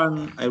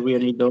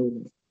really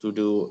don't to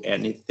do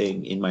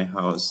anything in my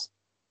house.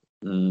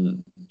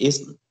 It's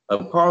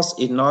of course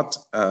it's not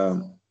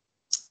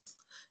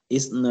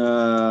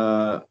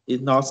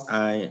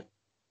I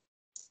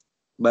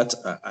but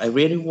I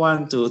really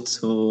want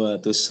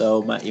to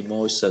show my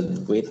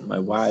emotion with my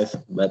wife,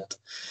 but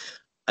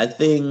I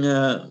think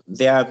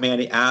there are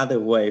many other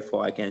way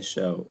for I can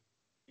show,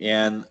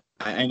 and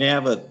I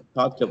never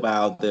talked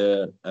about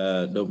the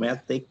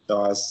domestic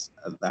chores.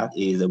 That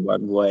is the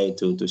one way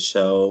to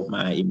show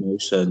my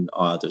emotion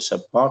or to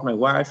support my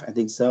wife. I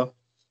think so.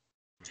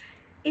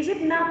 Is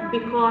it not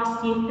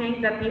because you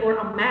think that you're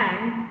a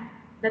man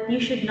that you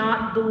should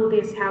not do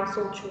these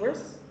household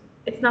chores?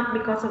 It's not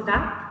because of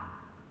that?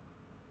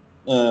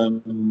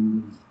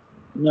 Um,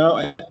 no,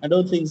 I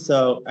don't think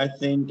so. I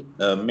think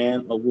a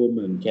man or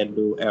woman can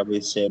do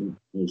every same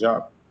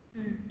job.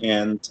 Mm.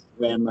 And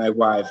when my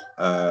wife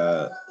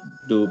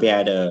do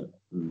better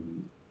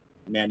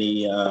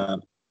many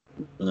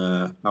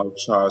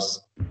house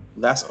chores,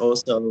 that's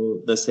also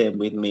the same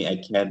with me. I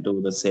can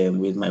do the same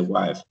with my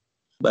wife.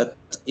 But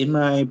in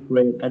my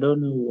brain, I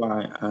don't know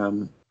why.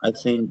 I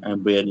think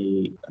I'm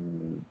really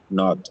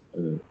not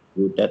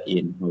good at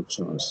in house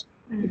chores.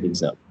 I think Mm.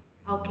 so.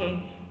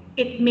 Okay.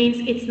 It means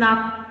it's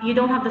not, you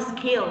don't have the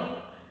skill.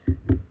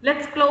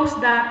 Let's close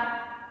that.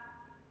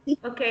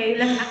 Okay,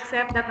 let's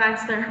accept that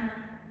answer.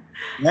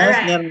 All Yes,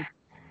 right. then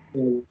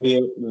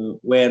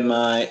when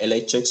my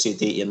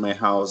electricity in my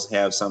house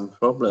have some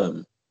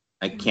problem,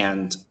 I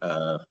can't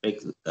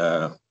fix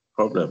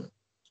problem.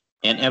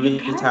 And You every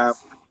time,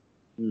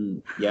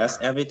 can't? yes,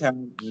 every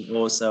time I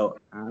also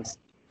ask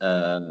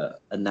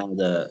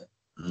another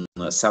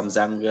some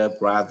younger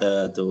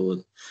brother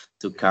to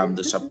come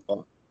to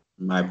support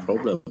my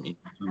problem in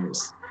my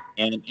house.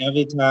 And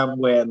every time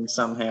when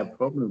some have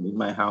problem in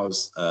my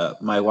house,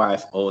 my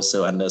wife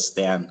also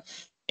understand,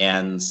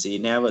 and she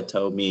never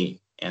told me,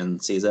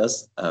 and she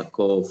just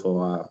go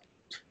for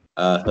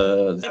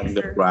her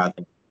younger Fixer.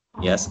 brother.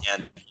 Yes, Oh.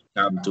 and he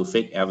come to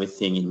fix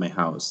everything in my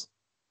house.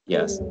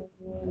 Yes. Oh.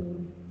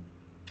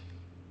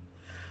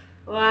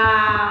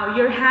 Wow,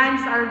 your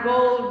hands are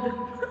gold.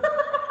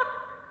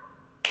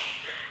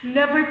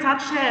 Never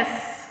touches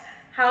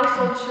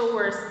household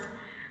chores.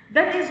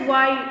 That is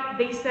why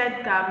they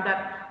said, Cam,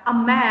 that a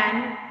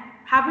man,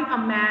 having a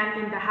man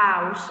in the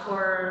house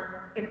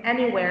or in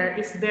anywhere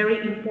is very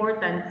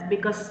important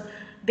because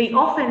they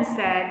often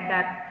said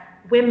that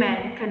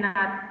women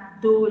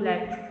cannot do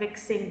like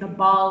fixing the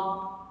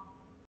bulb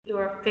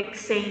or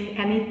fixing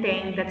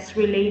anything that's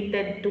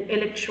related to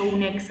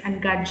electronics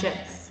and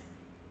gadgets.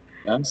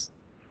 Yes.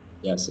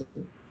 Yes.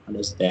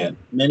 Understand.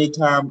 Many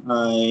time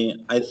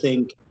I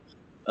think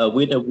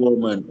with a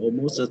woman,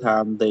 most of the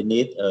time they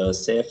need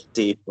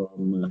safety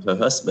from her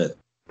husband,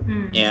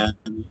 Hmm.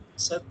 and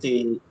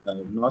safety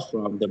not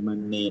from the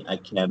money I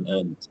can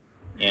earn,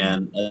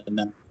 and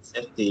another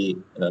safety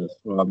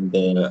from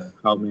the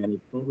how many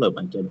problem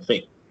I can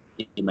fix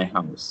in my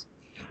house.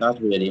 That's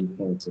really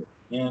important,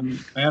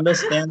 and I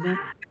understand that.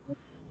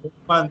 I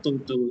want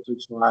to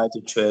try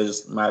to change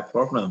my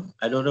problem.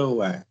 I don't know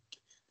why.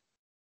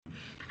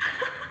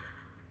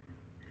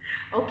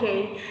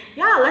 Okay,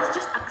 yeah, let's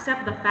just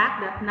accept the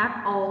fact that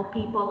not all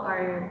people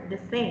are the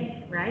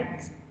same,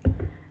 right?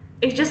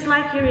 It's just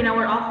like here in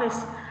our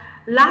office.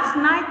 Last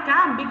night,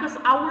 Cam, because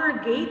our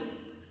gate,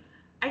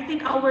 I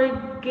think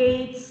our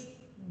gates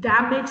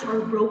damaged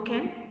or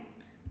broken,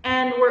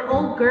 and we're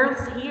all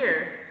girls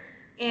here.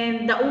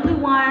 And the only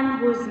one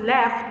who's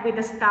left with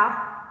the staff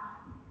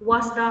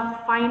was the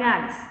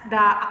finance,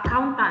 the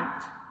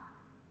accountant.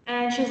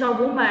 And she's a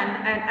woman,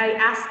 and I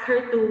asked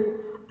her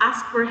to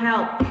ask for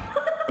help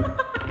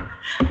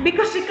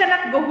because she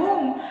cannot go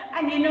home.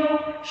 And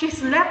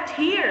she's left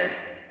here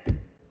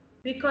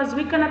because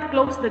we cannot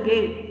close the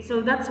gate.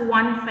 So that's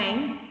one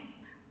thing.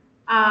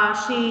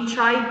 She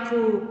tried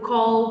to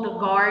call the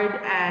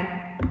guard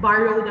and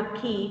borrow the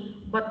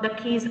key, but the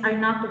keys are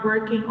not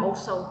working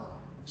also.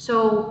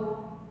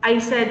 So I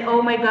said,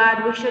 "Oh my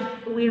God,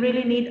 we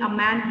really need a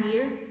man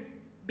here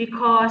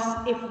because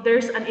if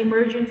there's an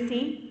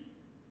emergency,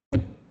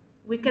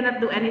 we cannot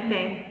do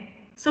anything."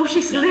 So she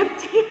Yeah.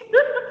 slept here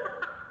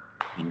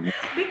Mm.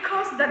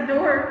 because the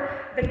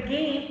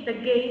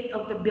gate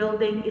of the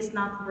building is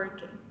not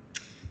working.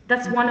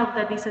 That's one of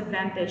the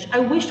disadvantage. I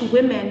wish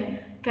women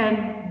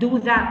can do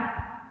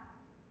that,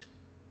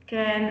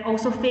 can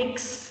also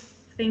fix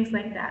things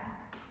like that.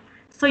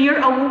 So you're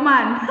a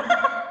woman.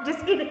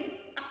 Just kidding.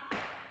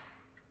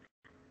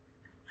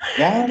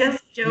 Yes.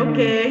 Just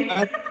joking.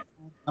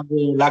 I'm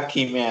a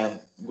lucky man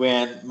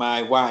when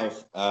my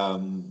wife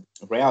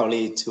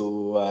rarely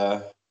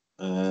to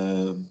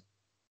um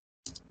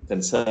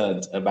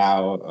concerned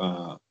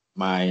about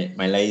my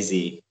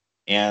lazy,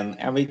 and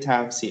every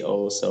time she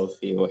also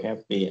feel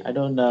happy. I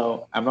don't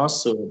know. I'm not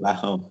sure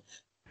about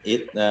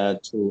it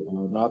true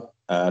or not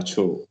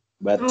true,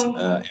 but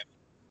Oh.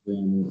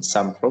 when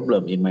some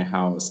problem in my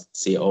house,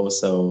 she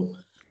also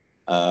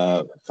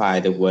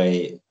find a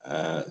way.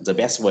 The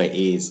best way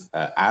is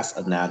ask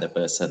another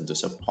person to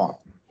support,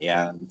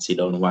 and she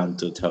don't want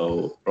to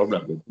tell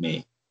problem with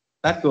me.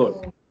 That's good.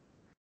 Oh.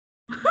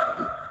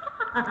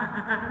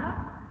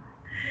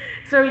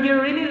 So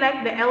you're really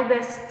like the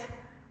eldest.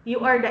 You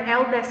are the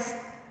eldest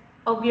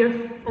of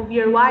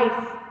your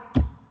wife.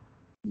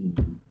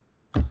 Mm.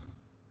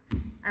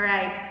 All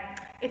right.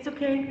 It's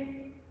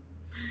okay.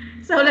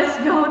 So let's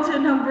go to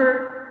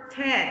number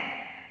 10.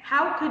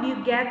 How could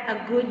you get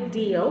a good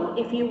deal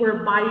if you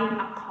were buying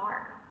a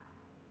car?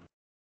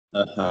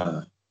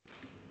 Uh-huh.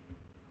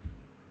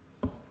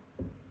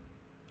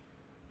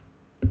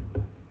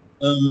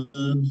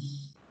 Um,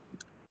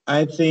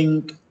 I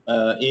think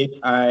if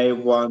I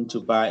want to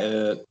buy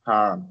a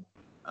car,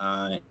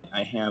 I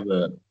have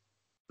a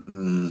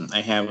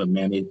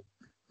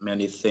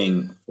many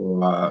things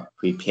for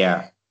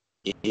prepare.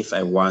 If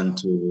I want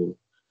to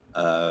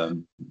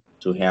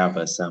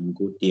have some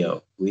good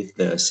deal with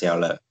the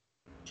seller,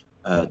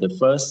 the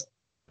first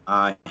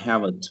I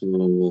have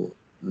to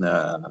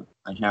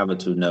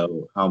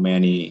know how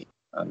many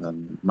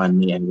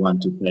money I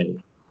want to pay,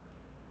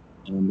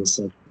 and the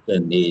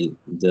second is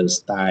the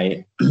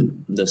style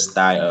the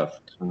style of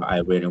car I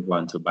really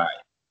want to buy.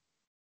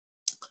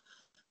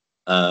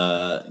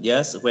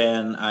 Yes,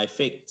 when I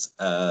fix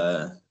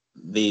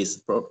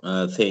these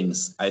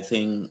things, I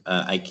think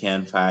I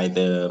can find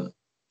the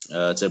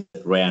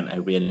brand I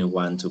really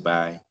want to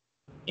buy,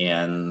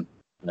 and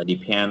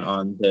depend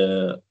on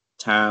the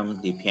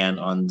time, depend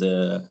on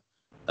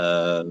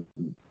uh,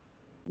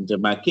 the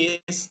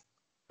markets.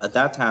 At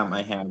that time,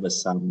 I have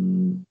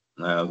some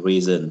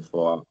reason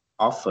for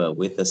offer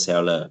with the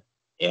seller,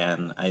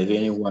 and I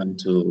really want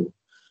to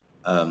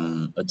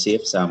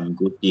achieve some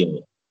good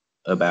deal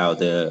about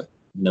the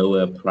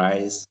lower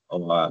price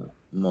or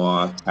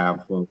more time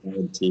for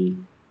warranty.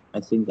 I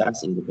think that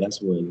is the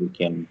best way we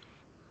can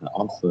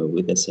offer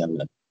with the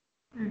seller.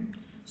 Mm.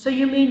 So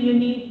you mean you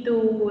need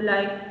to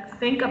like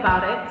think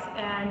about it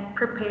and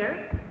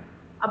prepare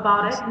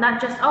about Yes. it,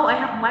 not just, oh, I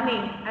have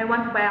money, I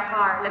want to buy a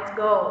car, let's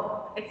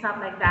go. It's not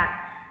like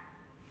that.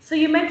 So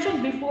you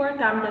mentioned before,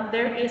 Cam, that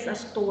there is a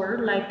store,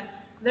 like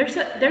there's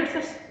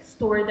a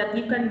store that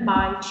you can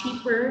buy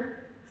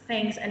cheaper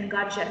things and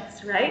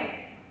gadgets,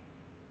 right?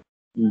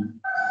 Mm.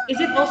 Is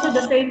it also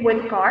the same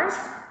with cars?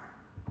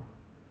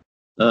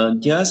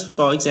 Just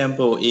for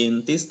example,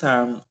 in this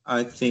time,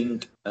 I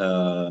think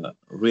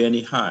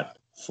really hard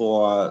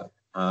for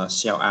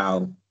sell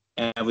out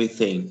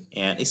everything,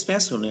 and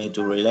especially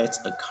to relate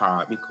a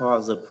car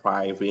because the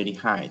price really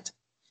high,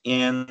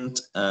 and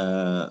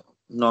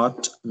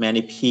not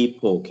many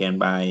people can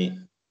buy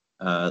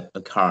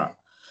a car.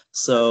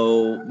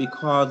 So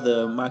because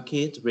the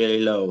market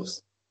really low,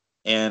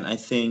 and I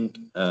think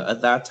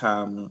at that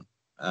time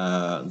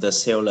the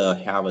seller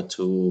have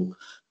to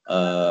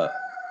uh,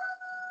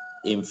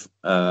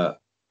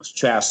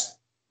 stress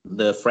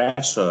the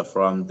pressure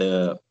from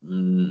their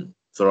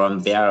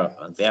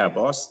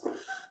boss.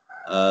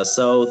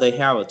 So they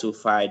have to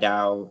find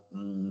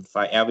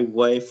every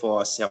way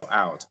for sell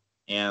out,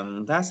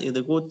 and that is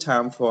a good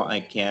time for I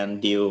can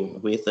deal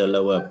with a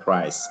lower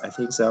price. I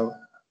think so.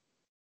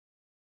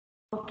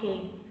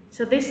 Okay,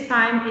 so this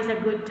time is a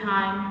good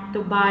time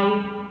to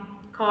buy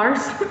cars.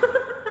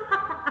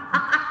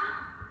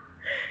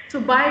 to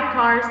buy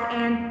cars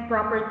and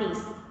properties,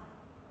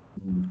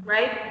 Mm.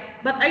 right?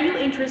 But are you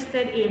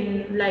interested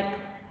in like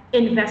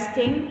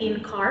investing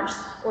in cars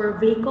or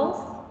vehicles?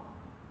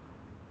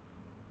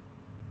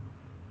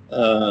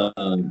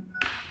 Um,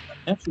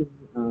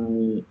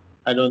 Actually,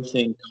 I don't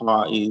think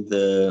car is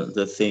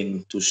the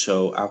thing to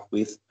show up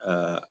with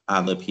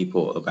other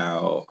people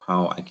about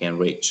how I can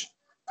reach.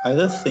 I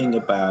just think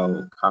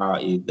about car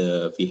is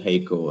the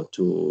vehicle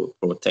to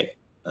protect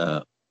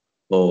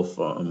both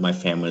my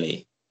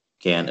family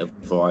can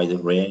avoid the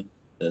rain,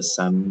 the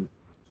sun,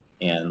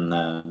 and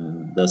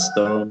the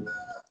storm,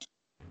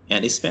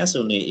 and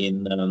especially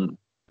in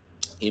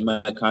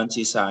my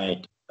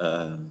countryside,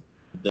 the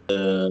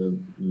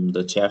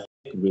traffic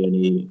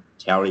really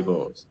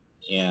terrible.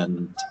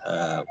 And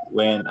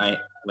when I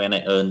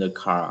earn a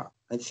car,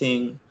 I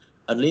think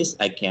at least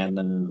I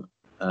can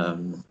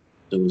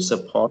to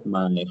support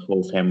my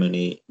whole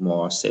family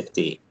more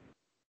safety.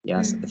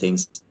 Yes, I Mm. think.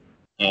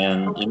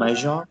 And in my Okay.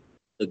 job,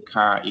 the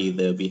car is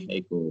the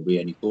vehicle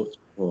really good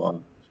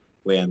for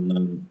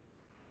when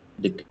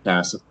the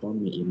car support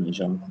me in my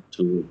job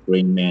to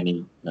bring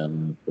many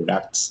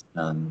products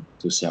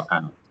to sell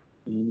out.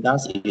 And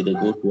that's a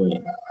good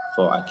way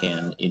for I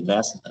can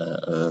invest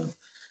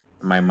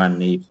my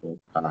money for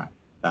car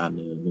than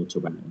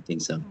motorbike. I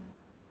think so.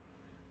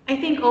 I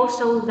think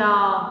also the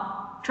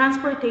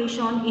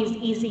transportation is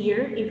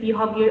easier if you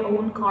have your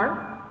own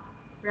car,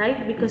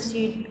 right? Because Yes.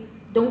 you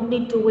don't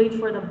need to wait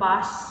for the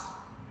bus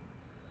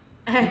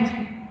Yes.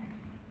 and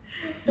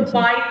to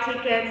buy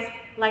tickets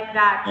like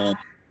that. And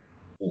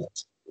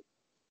yes.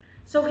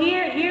 So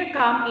here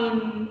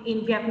come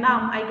in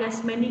Vietnam, I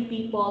guess many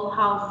people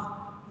have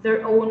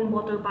their own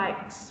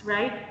motorbikes,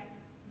 right?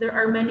 There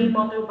are many Mm.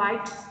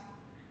 motorbikes,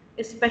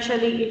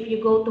 especially if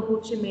you go to Ho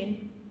Chi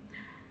Minh.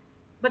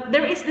 But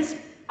there is this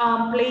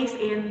place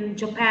in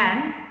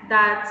Japan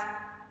that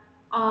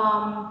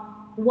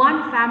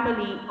one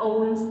family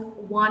owns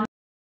one.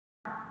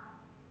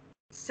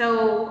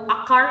 So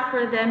a car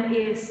for them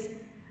is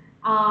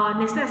a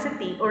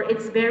necessity or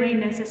it's very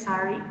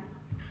necessary.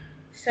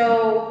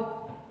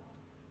 So,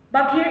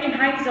 but here in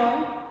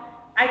Haizong,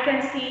 I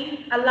can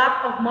see a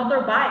lot of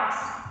motorbikes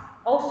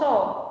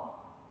also.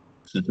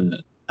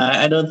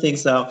 I don't think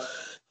so.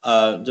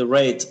 The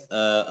rate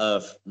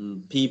of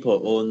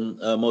people on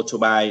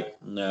motorbike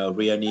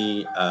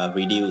really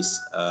reduced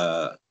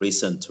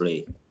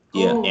recently,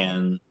 year Oh,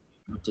 and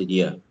after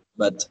year.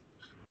 But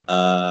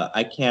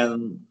I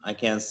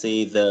can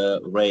see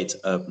the rate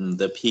of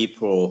the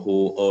people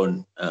who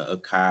own a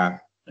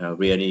car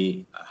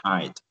really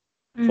high.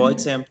 For mm-hmm.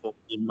 example,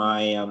 in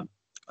my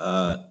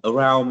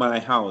around my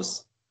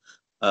house,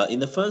 in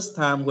the first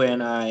time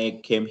when I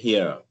came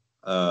here,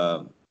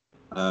 uh,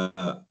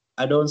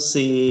 I don't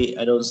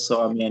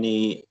saw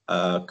many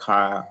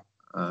car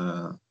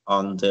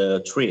on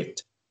the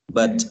street.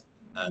 But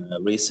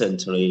Mm-hmm.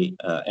 recently,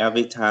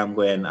 every time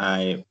when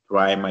I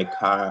drive my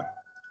car,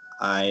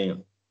 I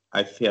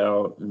I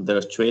feel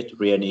the street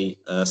really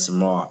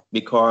small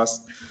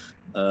because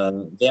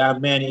there are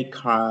many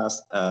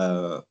cars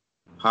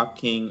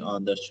parking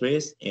on the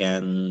streets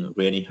and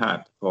really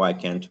hard for I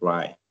can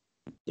drive.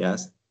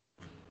 Yes,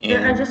 There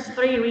are and just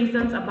three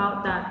reasons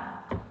about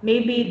that.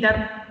 Maybe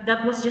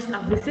that was just a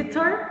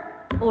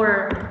visitor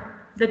or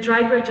the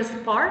driver just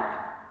parked.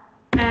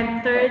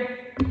 And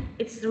third,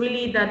 it's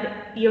really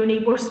that your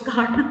neighbor's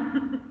car.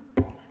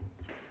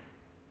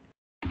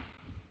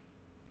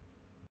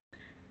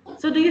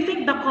 So do you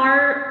think the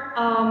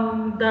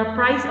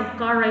price of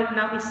car right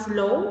now is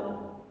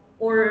low,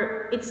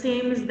 or it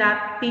seems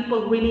that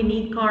people really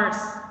need cars?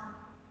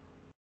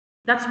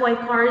 That's why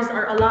cars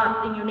are a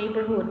lot in your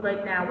neighborhood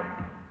right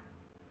now.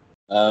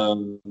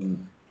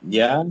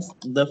 yes,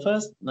 the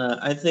first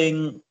I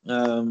think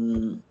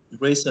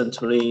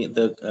recently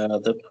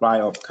the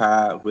price of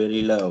car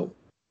really low,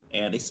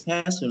 and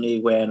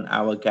especially when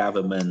our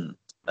government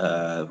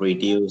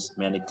reduced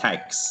many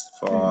tax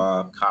Mm.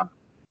 for car,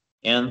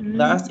 and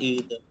that Mm.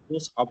 is the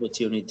first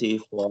opportunity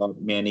for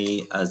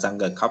many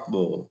younger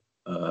couple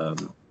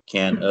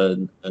can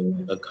earn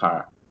a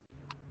car.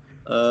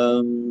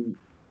 Um,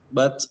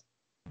 but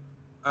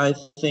I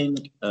think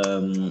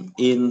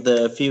in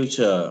the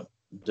future,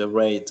 the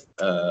rate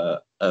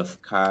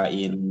of car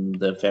in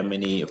the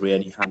family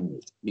really high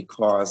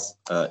because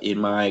in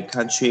my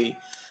country,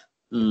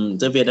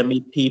 the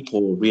Vietnamese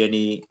people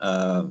really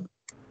um,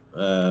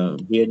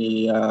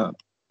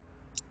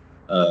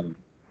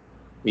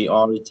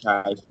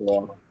 prioritize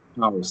for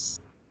house.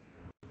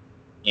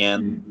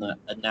 And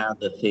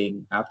another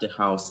thing after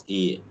house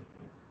is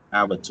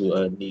have to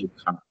a new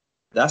car.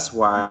 That's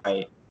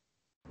why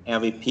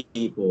every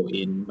people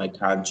in my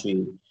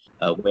country,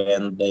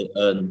 when they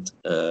earn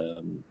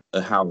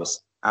a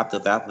house, after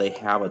that they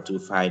have to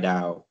find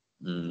out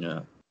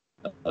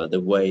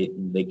the way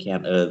they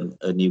can earn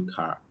a new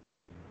car.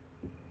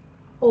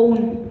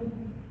 Own,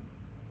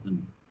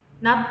 Mm.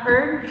 not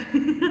earn.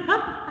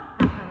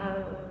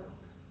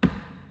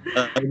 A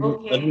new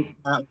Okay.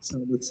 car is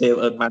to save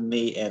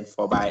money and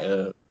for buy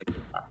a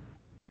new car.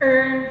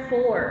 Earn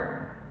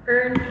for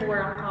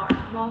a car,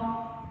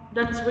 no?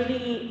 That's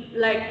really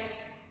like,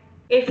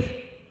 if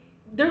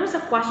there was a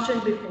question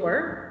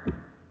before,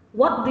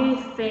 what do you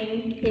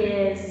think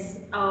is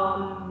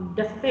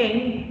the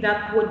thing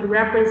that would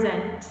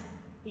represent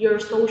your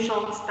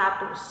social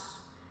status?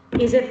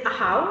 Is it a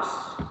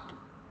house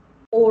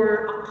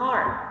or a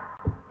car?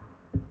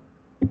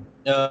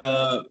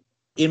 Uh,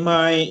 in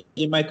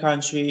my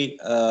country,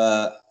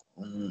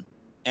 mm,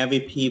 every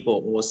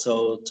people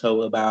also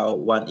told about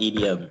one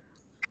idiom.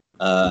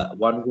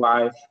 One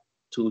wife,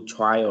 two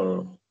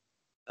child,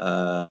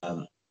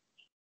 um,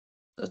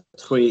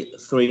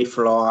 three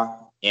floor,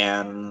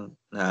 and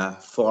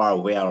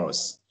four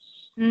wheels.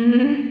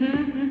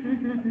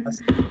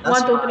 That's,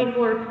 that's One, two, why three,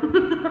 four.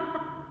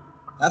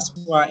 that's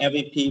why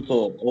every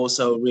people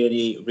also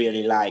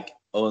really like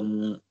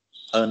own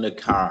a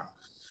car.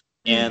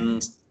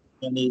 And Mm.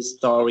 many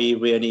story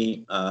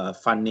really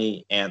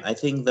funny, and I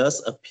think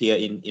those appear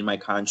in my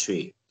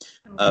country.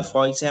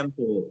 For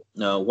example,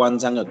 one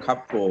younger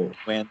couple,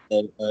 when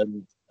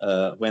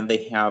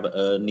they have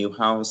a new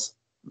house,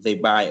 they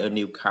buy a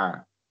new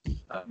car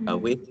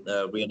with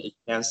Mm. really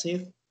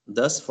expensive,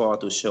 thus for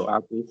to show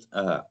up with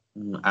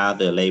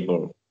other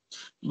label.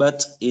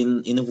 But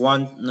in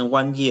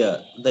one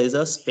year, they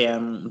just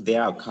spend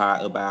their car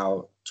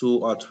about 2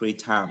 or 3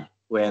 times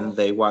when Oh.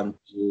 they want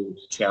to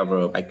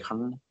travel by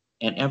car,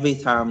 and every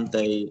time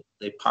they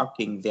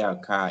parking their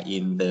car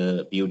in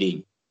the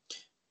building,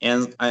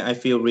 and I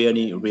feel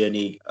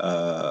really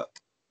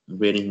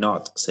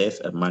not save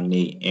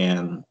money,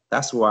 and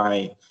that's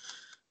why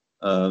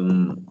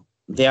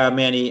there are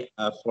many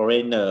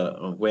foreigner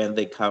when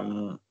they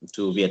come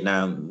to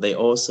Vietnam, they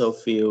also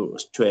feel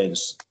strange.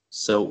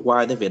 So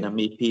why the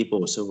Vietnamese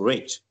people so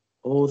rich,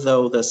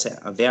 although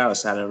their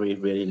salary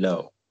really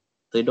low?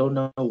 They don't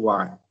know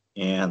why,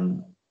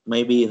 and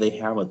maybe they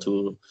have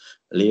to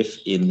live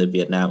in the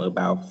Vietnam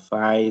about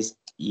 5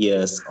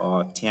 years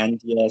or 10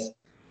 years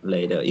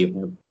later, if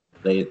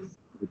they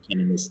can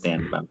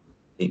understand about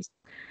things.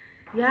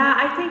 Yeah,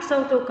 I think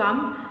so too,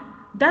 Kam.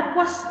 That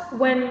was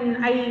when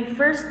I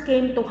first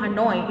came to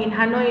Hanoi. In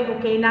Hanoi,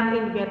 okay, not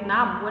in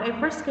Vietnam. When I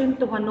first came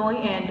to Hanoi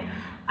and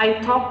I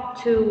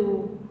talked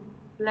to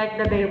like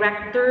the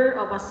director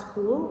of a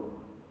school,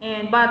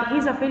 and but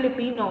he's a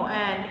Filipino,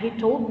 and he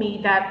told me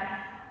that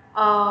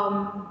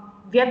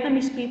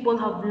Vietnamese people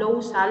have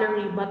low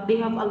salary, but they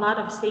have a lot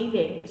of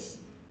savings.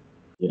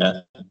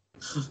 Yeah.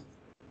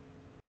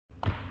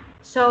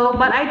 So,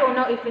 but I don't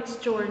know if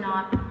it's true or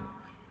not.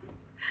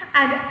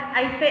 And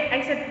I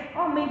said,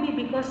 oh, maybe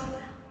because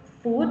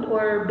food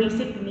or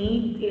basic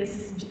need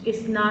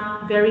is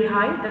not very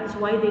high. That's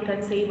why they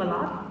can save a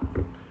lot.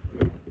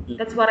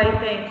 That's what I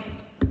think.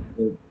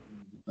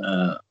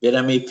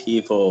 Vietnamese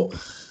people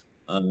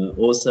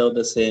also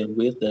the same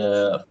with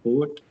the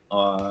food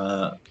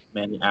or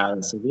many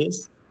other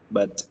service,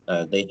 but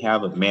they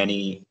have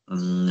many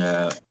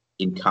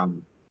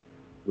income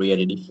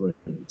really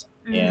different.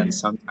 And Mm.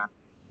 sometimes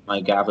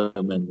my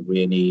government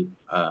really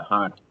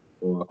hard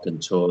for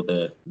control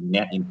the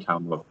net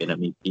income of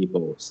Vietnamese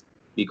peoples,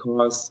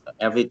 because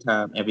every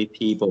time every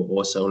people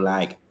also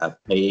like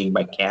paying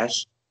by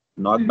cash,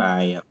 not Mm.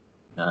 by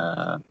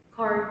uh,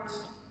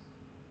 Cards.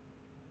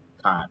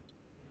 card,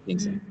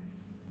 things like.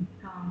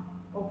 Mm.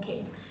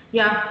 Okay.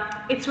 Yeah,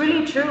 it's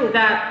really true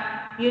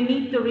that you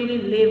need to really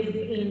live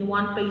in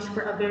one place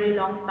for a very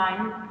long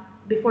time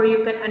before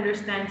you can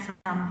understand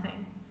something.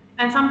 And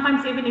sometimes,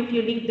 even if you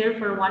live there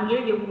for 1 year,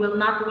 you will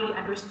not really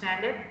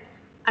understand it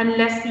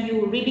unless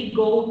you really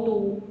go to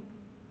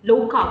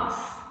locals,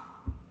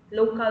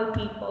 local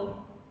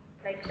people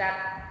like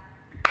that.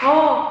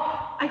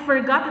 Oh, I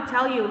forgot to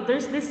tell you,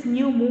 there's this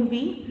new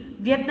movie,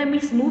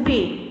 Vietnamese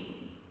movie.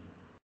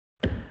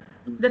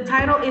 The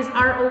title is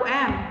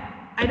ROM.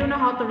 I don't know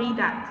how to read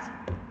that.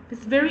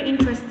 It's very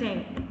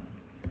interesting.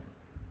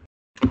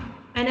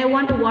 And I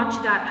want to watch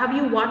that. Have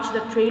you watched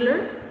the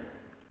trailer?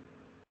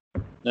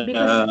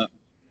 Because Uh,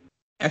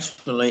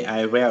 Actually,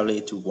 I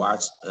rarely to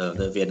watch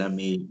the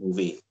Vietnamese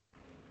movie.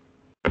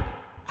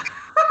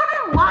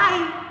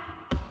 why?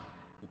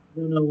 I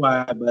don't know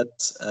why,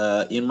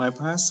 but in my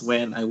past,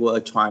 when I was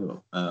a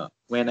child,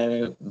 when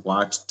I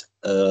watched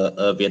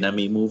a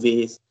Vietnamese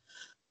movies,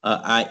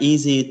 I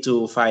easy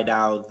to find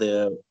out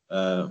the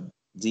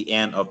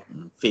end of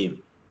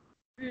film,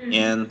 Mm.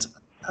 and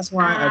that's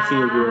why I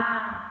feel weird.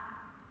 Ah,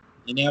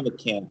 I never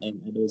can,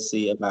 and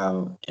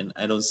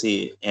I don't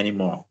see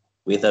anymore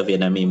with a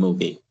Vietnamese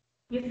movie.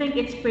 you think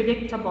it's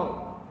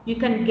predictable. You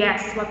can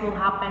guess what will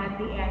happen at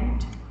the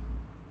end.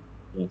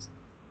 Yes.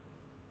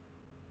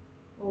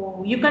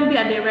 Oh, you can be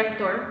a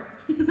director.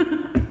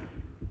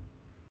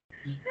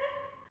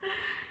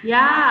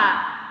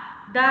 Yeah,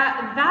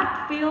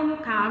 that film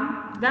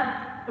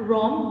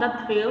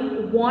that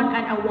film won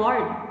an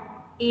award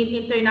in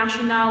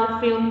International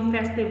Film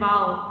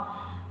Festival.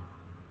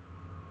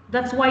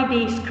 That's why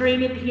they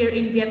screen it here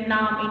in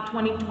Vietnam in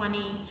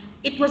 2020.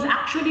 It was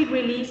actually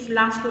released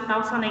last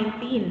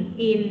 2019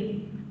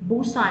 in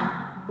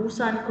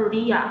Busan,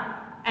 Korea,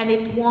 and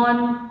it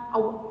won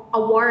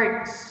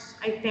awards,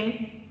 I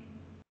think.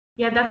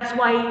 Yeah, that's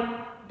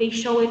why they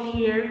show it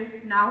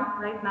here now,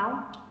 right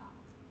now?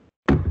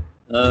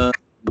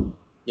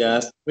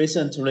 Yes,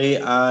 recently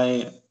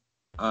I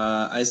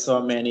saw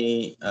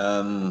many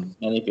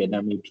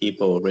Vietnamese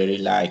people really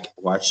like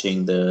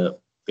watching the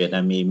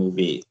Vietnamese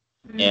movie.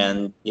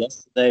 And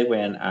yesterday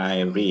when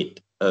I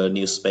read a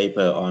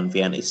newspaper on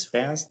Vietnam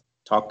Express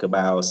talk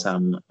about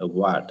some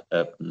award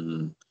of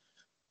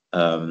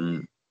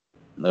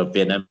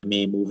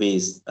Vietnamese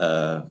movies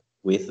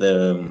with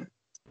the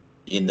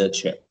in the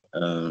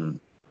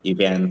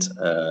event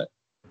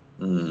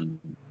in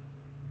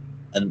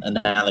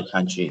another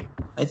country.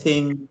 I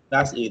think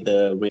that's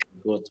either really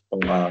good for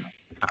our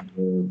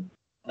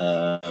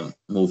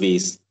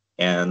movies,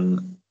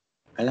 and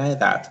I like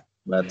that,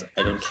 but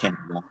I don't care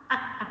about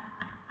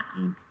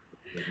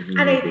Vietnamese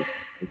And movie.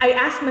 I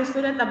asked my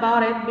student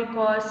about it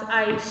because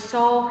I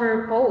saw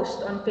her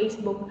post on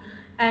Facebook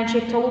and she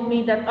told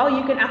me that, oh,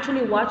 you can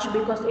actually watch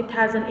because it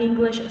has an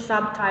English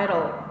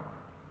subtitle.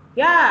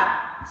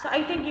 Yeah, so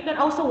I think you can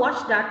also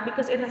watch that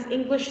because it has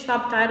English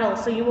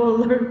subtitles, so you will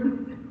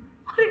learn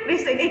what it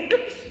is in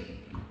English.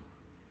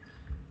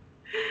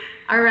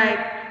 All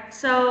right,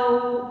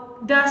 so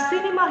the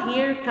cinema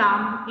here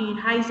come in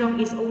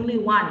Haizong is only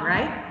one,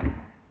 right?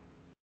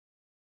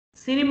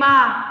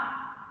 Cinema.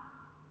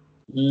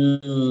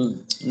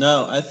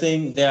 No, I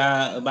think there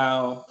are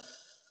about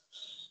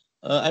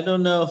I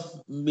don't know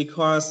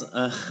because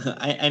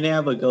I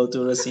never go to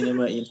the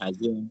cinema in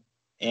Haijian,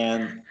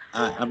 and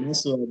I'm not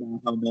sure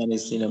about how many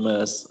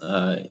cinemas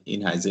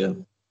in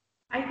Haijian.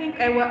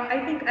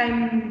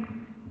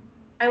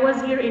 I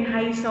was here in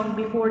Haisong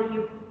before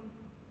you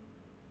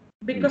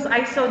because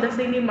I saw the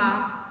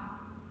cinema,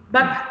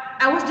 but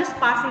I was just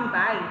passing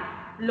by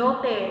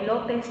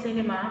Lotte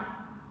Cinema.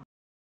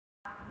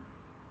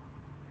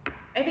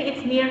 I think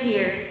it's near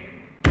here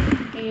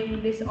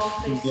in this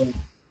office. Yeah.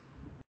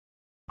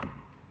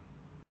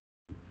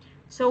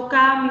 So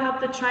Cam, you have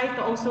to try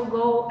to also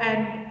go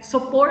and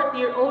support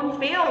your own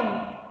film.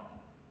 Uh,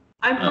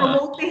 I'm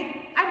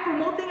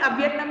promoting a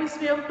Vietnamese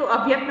film to a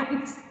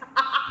Vietnamese.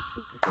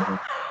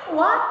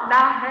 What the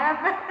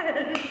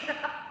heaven?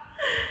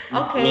 yeah,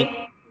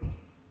 Okay.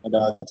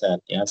 about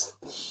that, yes.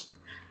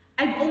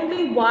 I've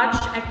only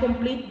watched a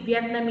complete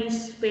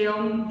Vietnamese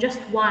film, just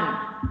one,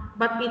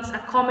 but it's a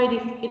comedy.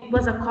 It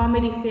was a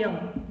comedy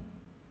film,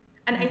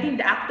 and I think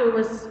the actor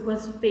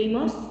was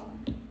famous.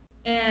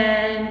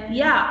 And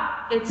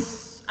yeah,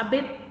 it's a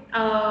bit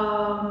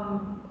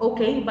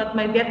okay, but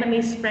my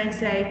Vietnamese friends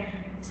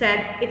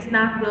said it's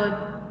not good.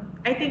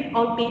 I think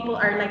all people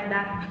are like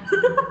that.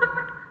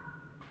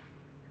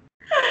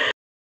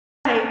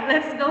 Okay,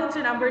 let's go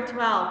to number 12.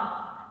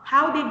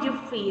 How did you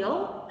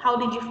feel? How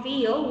did you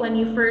feel when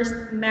you first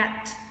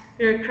met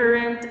your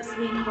current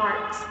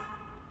sweetheart?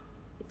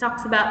 It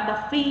talks about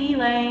the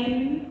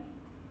feeling.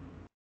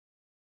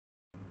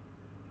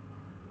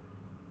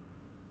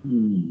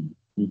 Hmm.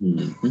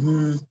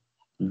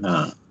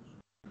 Uh,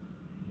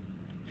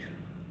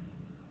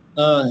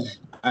 uh,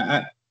 I,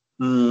 I,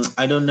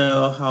 I don't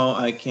know how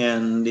I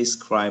can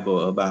describe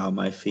about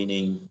my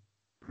feeling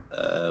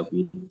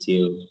with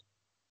you.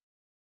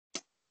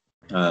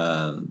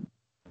 Um,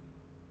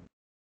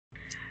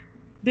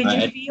 Did you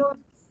I feel?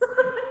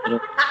 don't know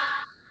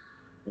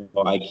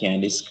how I can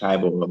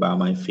describe about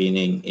my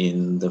feeling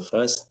in the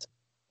first.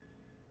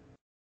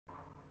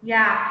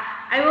 Yeah,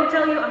 I will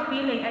tell you a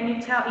feeling, and you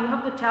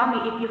have to tell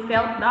me if you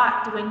felt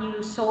that when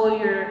you saw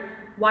your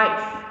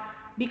wife,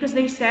 because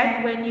they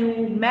said when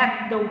you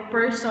met the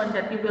person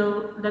that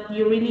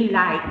you really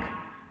like,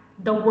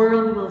 the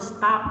world will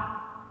stop.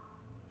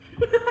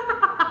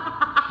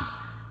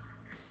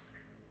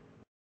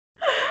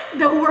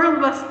 The world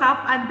will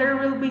stop, and there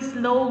will be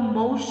slow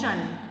motion.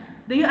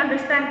 Do you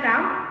understand,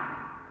 Cam?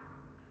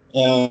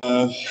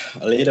 Uh,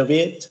 a little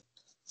bit.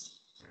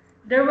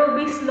 There will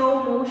be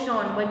slow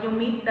motion when you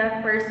meet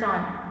that person.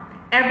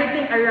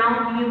 Everything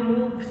around you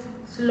moves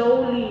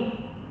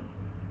slowly.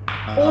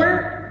 Uh,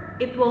 Or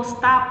it will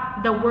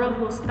stop, the world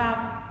will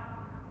stop.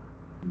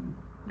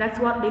 That's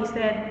what they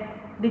said.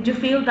 Did you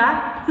feel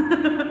that?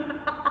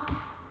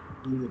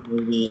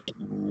 maybe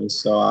I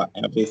saw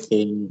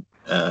everything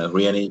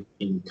really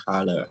in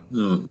color.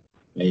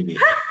 Maybe.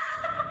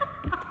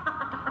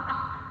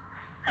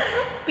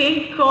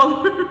 Pink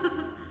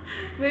color.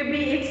 Maybe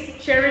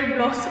it's cherry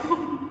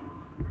blossom.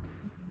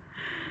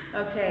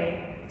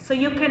 Okay. So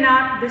you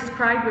cannot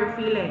describe your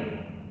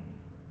feeling.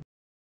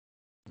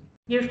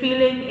 Your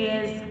feeling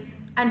is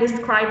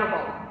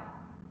undescribable.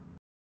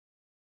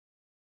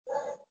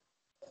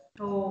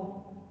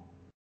 Oh.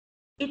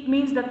 It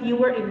means that you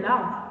were in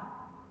love.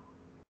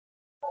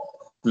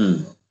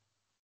 Hmm.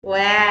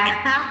 Well.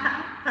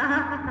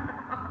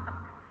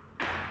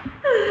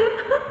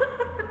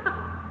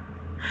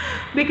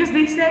 Because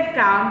they said,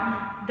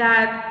 Cam,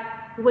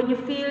 that when you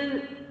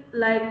feel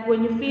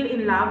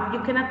in love, you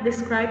cannot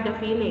describe the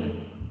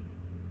feeling.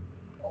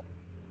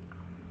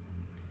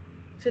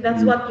 So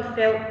that's what you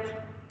felt.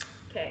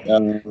 Okay.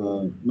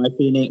 My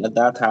feeling at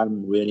that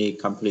time really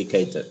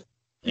complicated,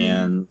 Mm.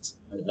 and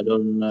I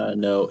don't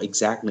know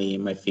exactly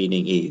my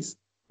feeling is.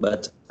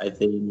 but I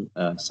think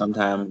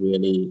sometimes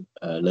really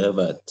love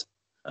it.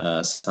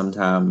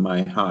 Sometimes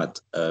my heart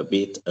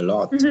beat a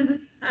lot.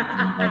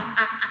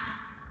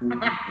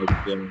 And I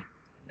feel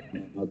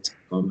not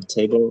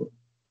comfortable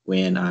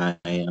when I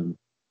am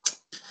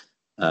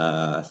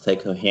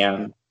take her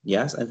hand.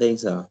 Yes, I think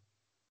so.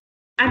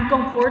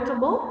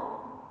 Uncomfortable?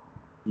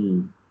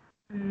 Mm.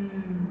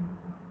 Mm.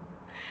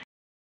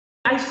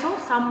 I saw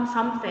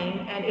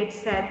something and it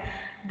said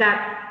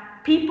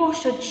that people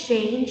should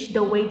change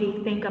the way they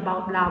think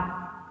about love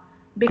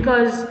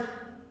because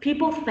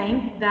people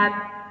think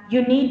that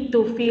you need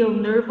to feel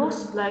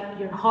nervous, like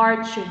your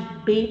heart should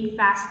beat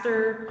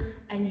faster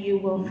and you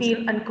will Yes.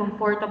 feel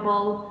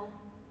uncomfortable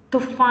to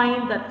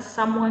find that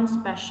someone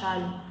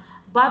special.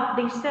 But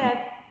they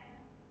said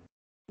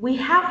we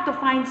have to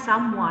find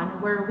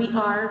someone where we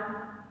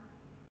are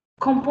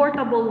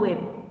comfortable with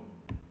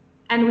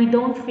and we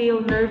don't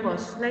feel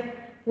nervous. Like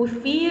we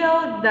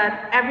feel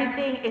that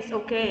everything is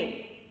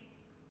okay.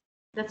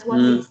 That's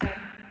what they Mm. said.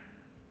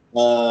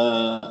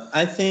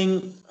 I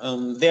think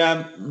there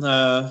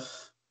are.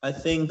 I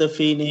think the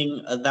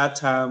feeling at that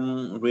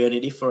time really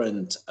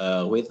different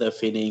with the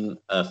feeling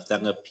of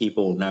younger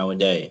people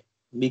nowadays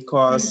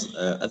because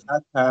Mm. at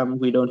that time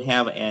we don't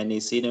have any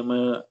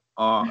cinema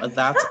or at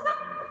that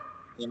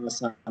there are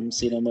some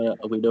cinema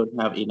we don't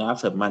have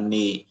enough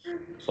money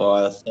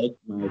for take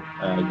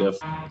my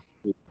girlfriend.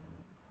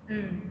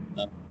 Mm.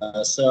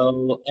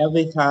 So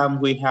every time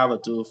we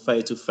have to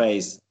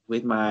face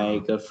with my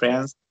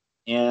girlfriends,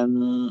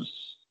 and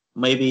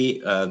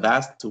maybe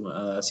that's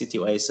to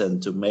situation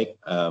to make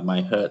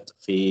my heart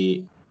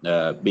feel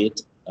a bit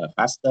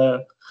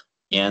faster,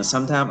 and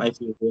sometimes I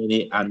feel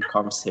really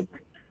uncomfortable.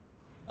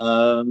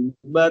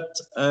 But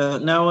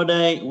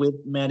nowadays, with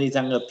many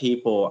younger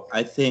people,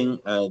 I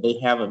think they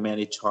have a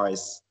many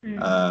choice,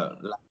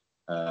 Mm.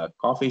 like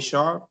coffee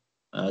shop,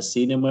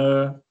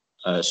 cinema,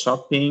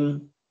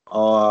 shopping,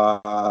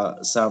 or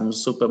some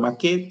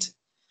supermarket.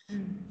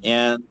 Mm.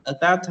 And at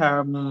that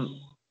time,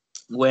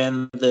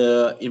 when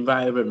the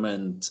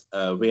environment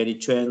really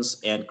changes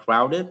and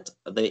crowded,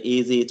 they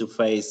easy to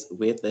face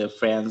with their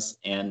friends,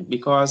 and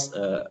because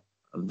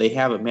they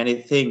have many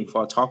things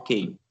for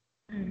talking.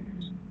 Mm.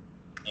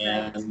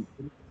 Right. And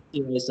in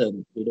this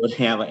situation, we don't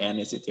have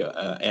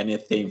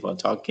anything for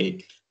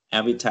talking.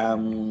 Every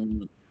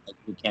time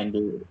we can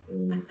do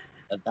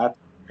that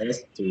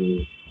is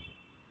to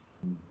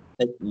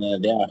take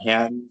their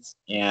hands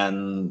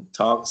and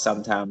talk.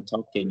 Sometimes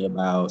talking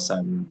about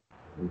some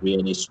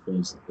really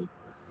strange things.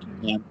 I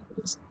can't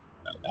understand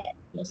about that.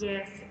 Yes.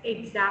 Yes,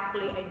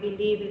 exactly. I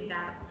believe in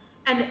that.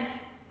 And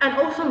and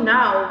also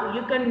now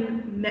you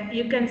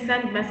can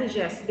send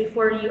messages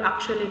before you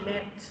actually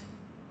met,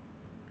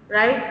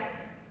 right?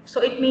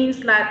 So it means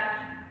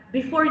that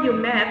before you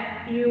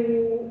met,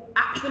 you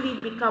actually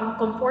become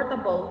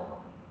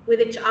comfortable with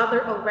each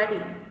other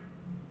already.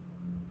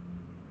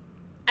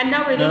 And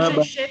now No,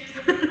 but relationships.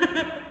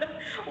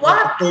 I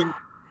What? think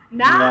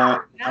Now, uh,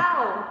 I'm,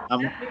 now,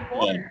 I'm not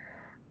before. yeah,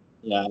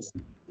 yes.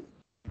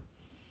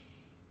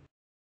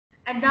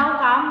 And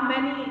now,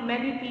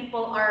 many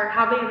people are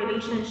having a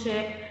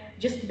relationship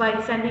just by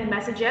sending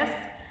messages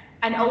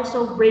and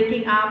also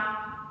breaking up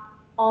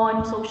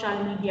on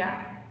social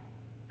media.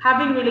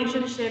 Having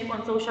relationship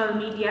on social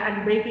media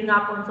and breaking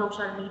up on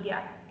social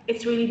media,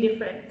 it's really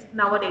different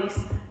nowadays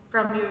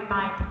from your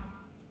time.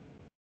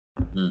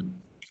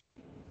 Mm.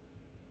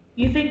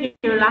 You think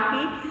you're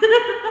lucky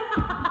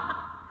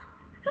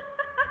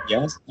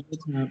Yes, every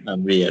time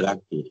I'm really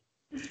lucky.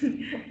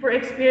 for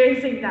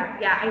experiencing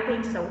that? Yeah, I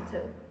think so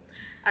too.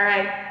 All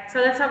right, so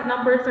let's have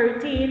number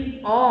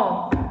 13.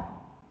 Oh,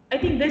 I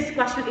think this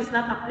question is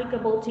not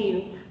applicable to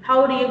you.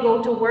 How do you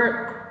go to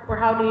work or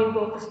how do you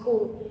go to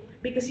school?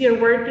 Because you're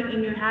working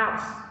in your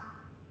house,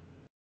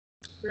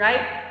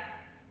 right?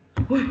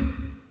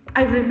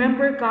 I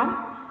remember,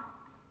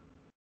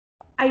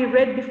 I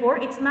read before,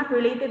 it's not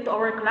related to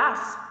our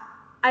class.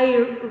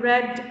 I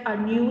read a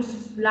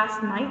news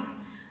last night.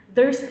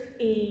 There's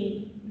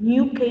a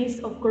new case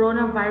of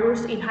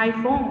coronavirus in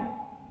Haiphong,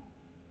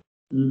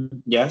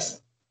 Mm,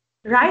 yes,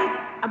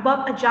 right?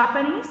 About a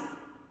Japanese.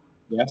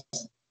 yes.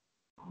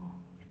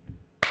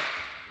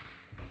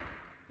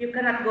 You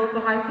cannot go to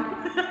Haiphong.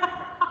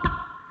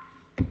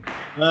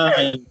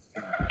 I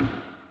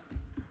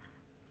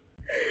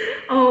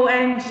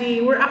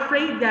OMG, we're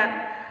afraid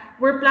that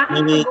we're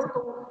planning to maybe go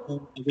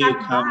to maybe you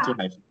come to Katba.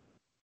 my.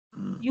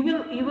 Mm, You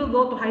will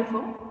go to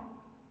Haiphong?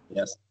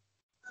 yes.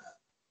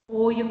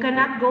 Oh, you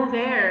cannot go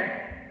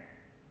there.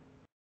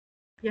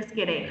 Just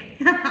kidding.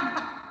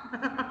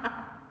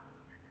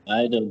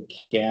 I don't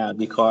care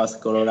because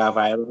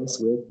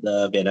coronavirus with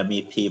the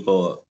Vietnamese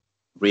people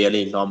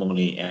really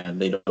normally and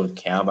they don't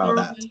care about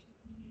that. Normally.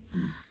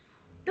 Mm,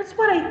 That's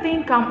what I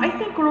think. I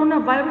think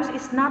coronavirus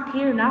is not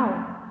here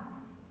now,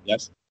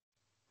 yes.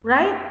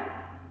 right?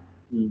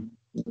 Mm.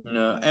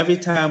 Every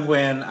time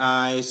when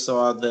I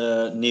saw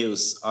the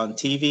news on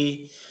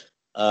TV,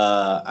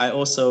 I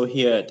also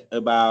heard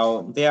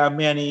about there are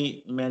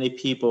many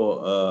people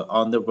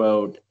on the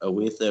road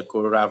with the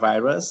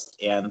coronavirus,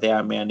 and there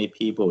are many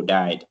people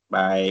died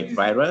by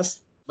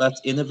virus. But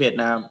in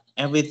Vietnam,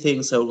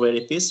 everything's so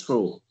very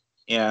peaceful,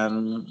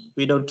 and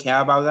we don't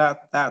care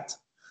about that.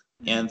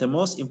 And the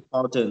most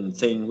important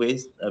thing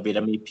with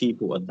Vietnamese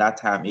people at that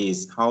time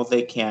is how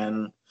they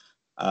can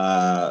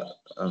uh,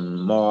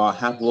 more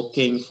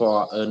hardworking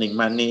for earning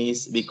money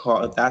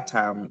because at that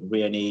time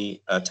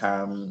really a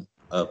time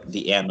of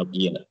the end of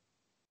year,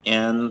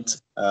 and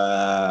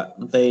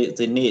they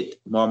need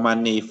more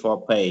money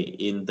for pay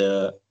in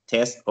the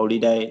test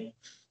holiday,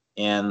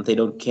 and they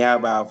don't care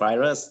about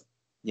virus.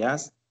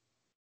 Yes.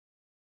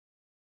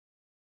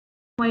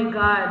 Oh my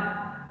God,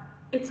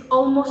 it's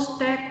almost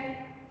that,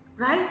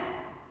 right?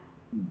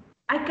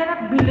 I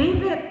cannot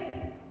believe it.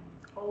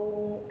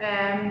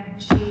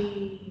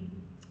 OMG.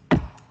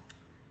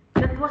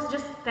 That was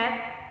just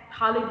that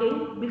holiday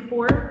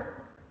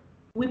before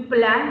we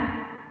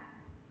planned.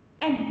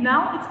 And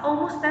now it's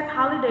almost that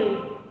holiday.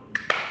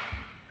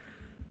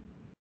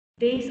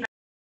 Days are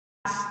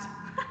fast.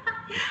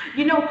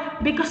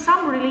 Because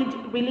some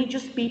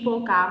religious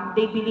people come,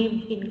 they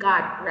believe in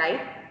God,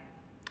 right?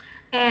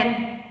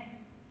 And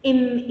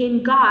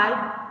in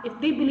God, if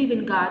they believe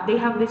in God, they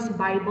have this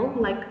Bible,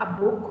 like a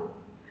book,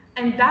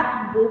 and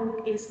that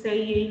book is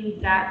saying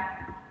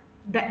that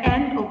the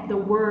end of the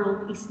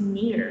world is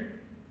near.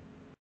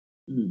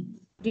 Mm.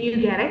 Do you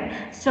get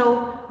it?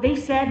 So they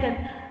said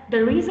that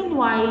the reason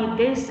why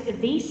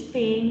these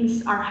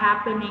things are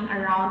happening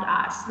around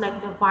us,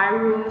 like the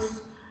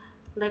virus,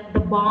 like the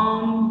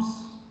bombs,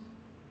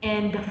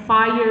 and the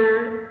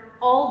fire,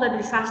 all the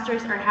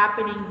disasters are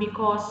happening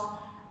because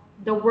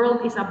the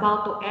world is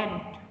about to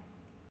end.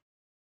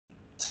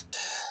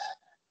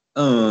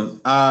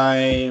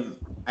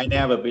 I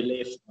never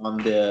believed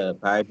on the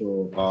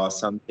Bible or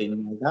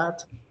something like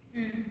that.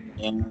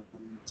 And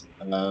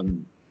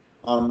um,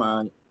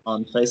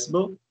 on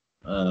Facebook,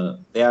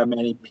 there are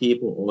many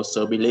people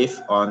also believe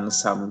on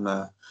some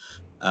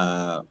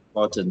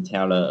fortune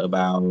teller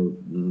about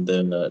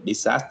the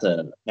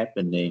disaster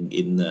happening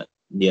in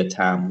near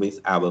time with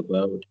our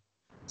world.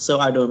 So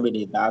I don't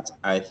believe that.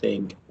 I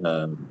think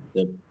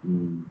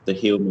the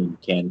human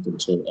can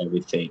control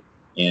everything,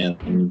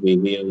 and we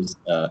will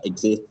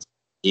exist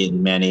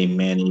in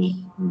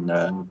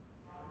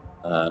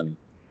uh,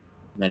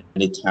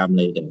 many time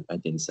later. I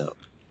think so.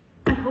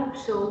 I hope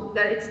so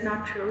that it's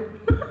not true.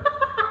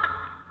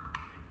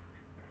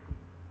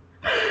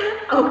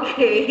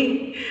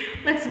 Okay,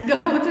 let's go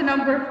to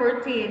number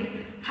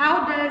 14.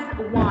 How does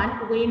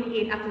one win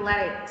in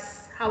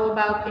athletics? How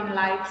about in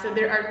life? So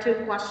there are two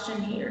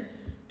questions here.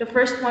 The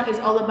first one is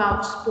all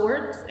about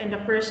sports, and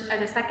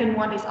the second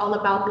one is all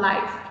about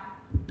life.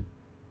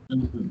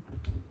 Mhm.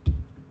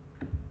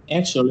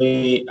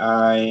 Actually,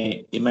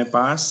 I in my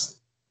past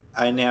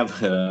I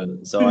never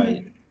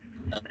joined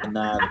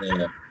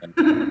another sport.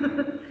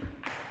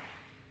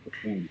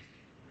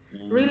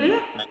 Really?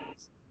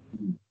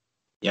 Mm,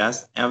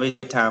 yes, every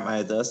time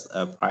I just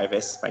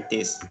private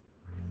practice.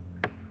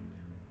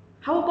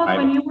 How about when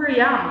Private. you were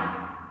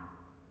young?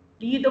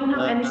 You don't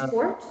have any Uh,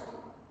 sports?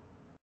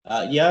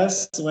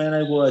 yes, when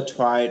I was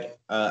tried,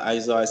 I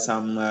joined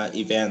some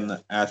event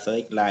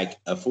athletic like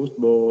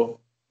football,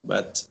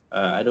 but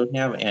I don't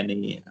have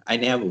any. I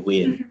never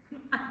win.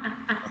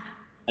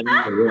 I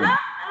never win.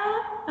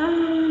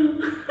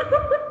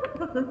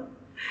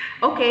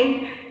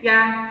 Okay,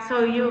 yeah.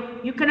 So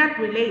you cannot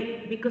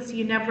relate because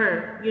you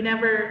never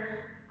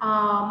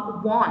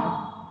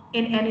won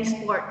in any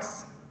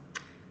sports.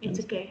 It's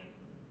okay.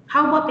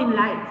 How about in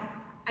life?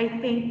 I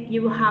think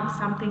you have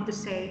something to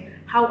say.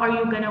 How are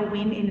you gonna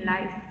win in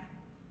life?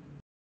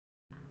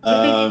 You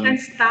think you can Um,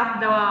 stop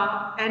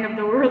the end of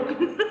the world?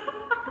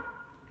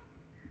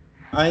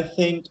 I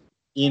think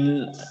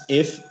in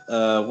if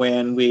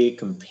when we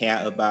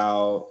compare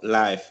about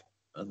life,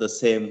 the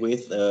same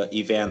with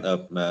event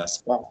of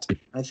sport.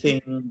 I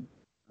think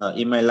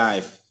in my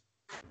life,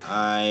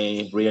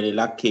 I really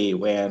lucky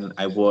when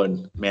I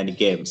won many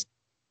games.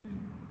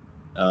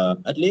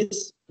 At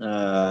least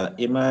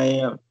in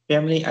my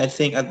family, I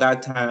think at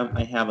that time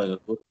I have a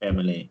good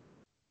family.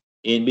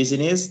 In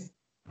business,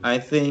 I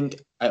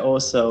think I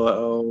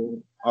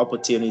also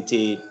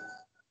opportunity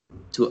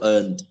to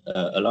earn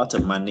a lot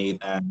of money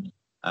than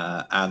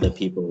other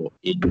people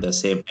in the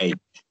same age.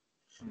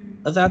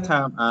 At that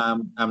time,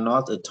 I'm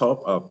not the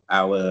top of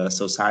our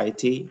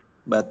society,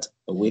 but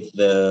with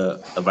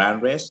the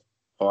average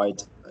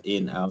point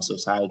in our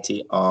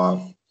society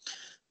of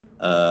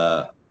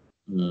uh,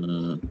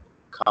 mm,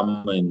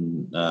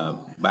 common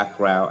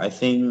background, I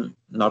think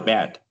not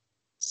bad.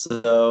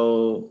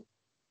 So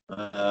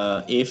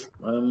if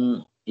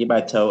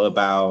I tell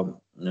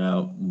about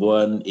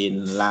one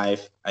in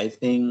life, I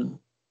think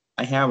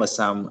I have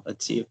some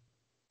achieve.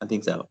 I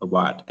think so.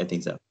 Award. I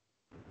think so.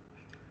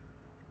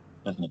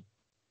 Mhm.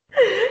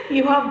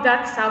 You have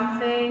that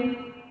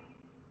something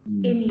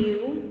in Mm,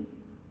 you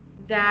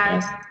yes.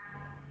 that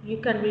you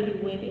can really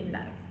win in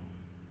life.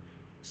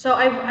 So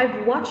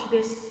I've watched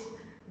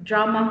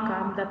drama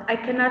come that I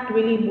cannot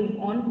really move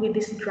on with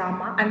this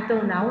drama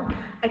until now.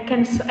 I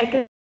can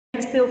still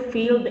feel the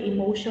emotion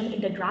in the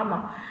drama.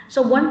 So one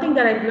thing that I've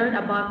learned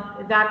about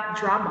that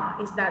drama is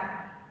that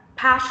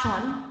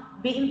passion,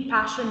 being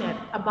passionate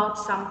about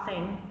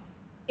something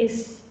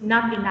is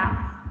not enough.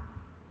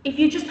 If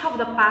you just have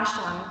the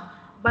passion,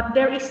 but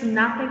there is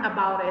nothing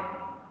about it,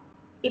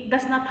 it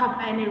does not have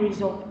any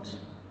result,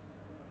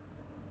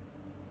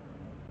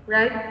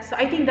 right? So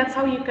I think that's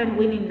how you can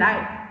win in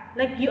life.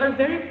 Like you are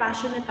very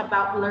passionate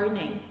about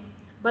learning,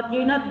 but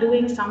you're not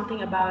doing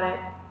something about it.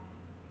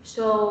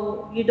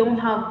 So you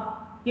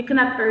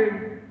cannot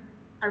earn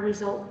a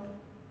result.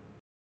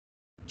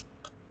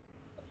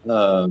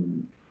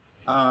 Um,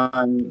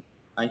 I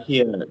I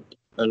hear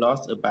a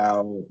lot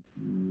about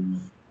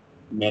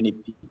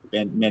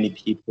many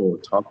people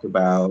talk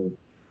about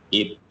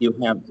if you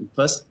have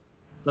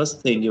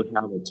first thing you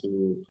have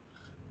to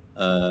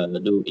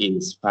do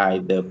is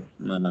find the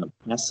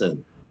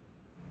passion.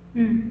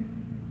 Mm.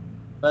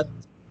 But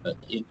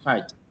in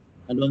fact,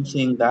 I don't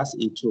think that's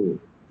it true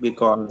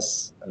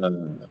because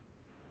the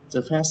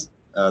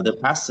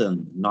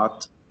passion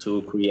not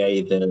to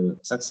create the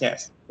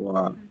success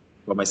for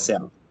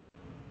myself.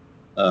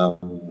 Uh,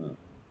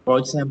 for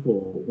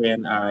example,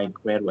 when I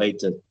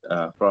graduated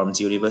from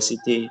the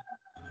university,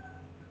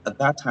 at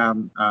that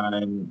time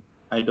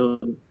I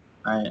don't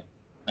I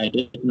I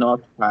did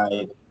not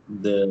find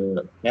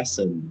the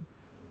passion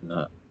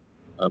uh,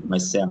 of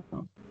myself,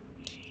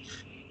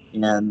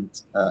 and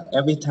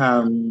every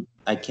time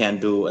I can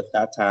do at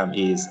that time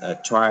is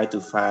try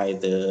to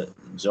find the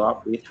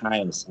job with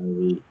higher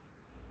salary,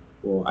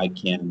 or I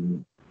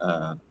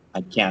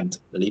can't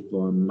live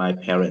on my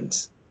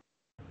parents.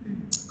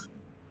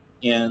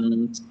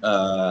 And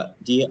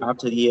year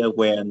after year,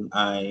 when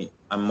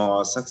I'm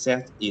more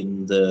success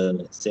in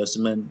the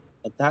salesman,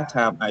 at that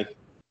time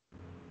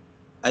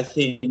I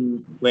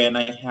think when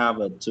I have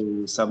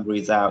to some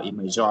result in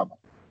my job,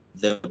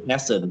 the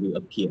passion will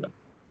appear.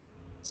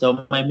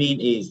 So my mean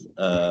is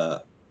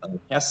a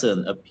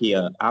passion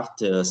appear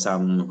after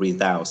some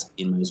results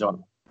in my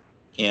job,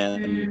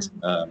 and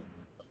Mm.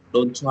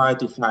 don't try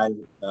to find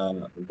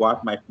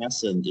what my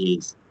passion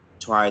is.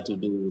 Try to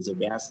do the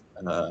best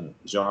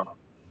job,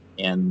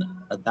 and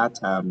at that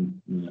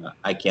time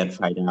I can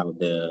find out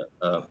the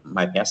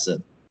my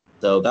passion.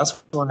 So that's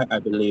why I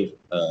believe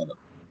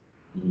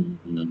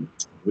mm,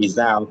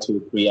 result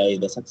to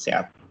create the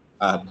success,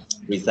 uh,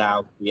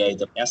 result create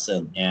the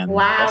passion, and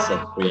passion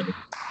Wow, create.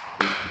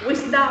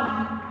 wisdom.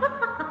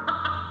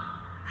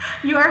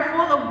 You are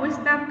full of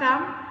wisdom,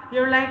 Cam.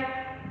 You're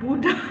like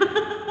Buddha.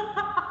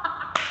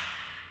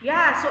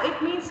 Yeah, so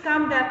it means,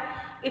 Cam,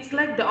 that it's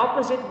like the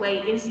opposite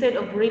way. Instead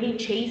of really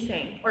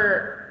chasing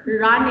or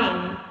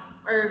running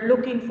or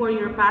looking for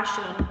your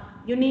passion,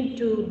 you need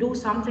to do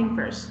something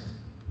first,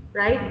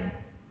 right?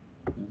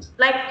 Yes,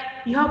 Like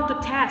you have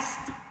to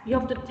test. You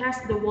have to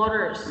test the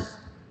waters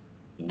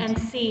yes. and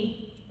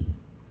see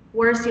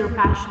where's your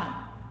passion.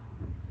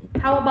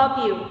 How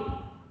about you?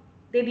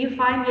 Did you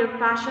find your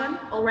passion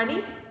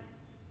already?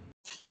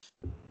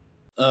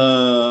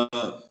 Uh,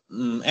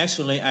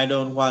 Actually, I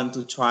don't want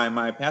to try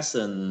my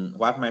passion.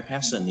 What my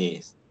passion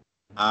is,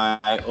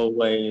 I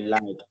always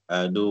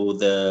like do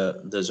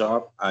the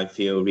job I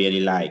feel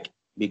really like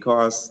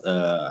because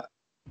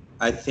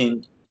I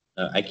think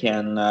I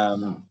can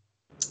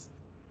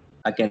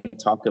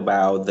talk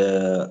about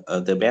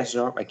the best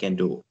job I can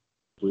do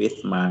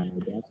with my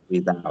best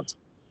result.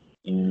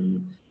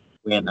 And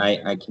when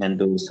I can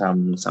do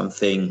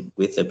something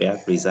with the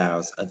best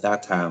results at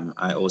that time,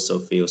 I also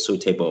feel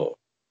suitable.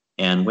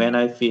 And when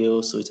I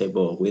feel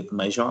suitable with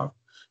my job,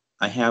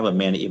 I have a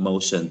many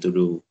emotion to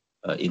do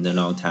in the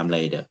long time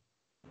later.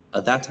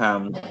 At that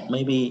time,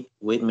 maybe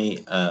with me,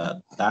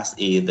 that's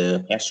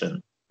the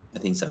passion. I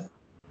think so.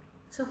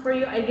 So for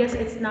you, I guess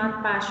it's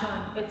not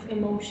passion, it's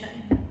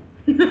emotion.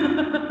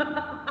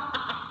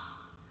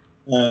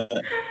 Uh,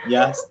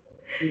 yes.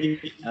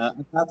 At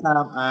that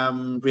time,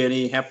 I'm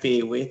really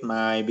happy with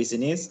my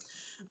business,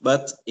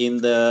 but in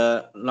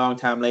the long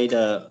time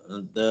later,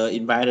 the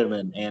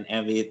environment and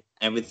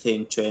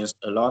everything changed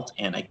a lot,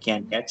 and I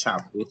can't catch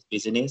up with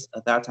business.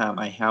 At that time,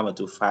 I have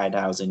to find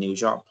out a new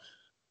job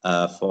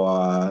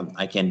for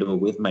I can do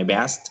with my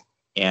best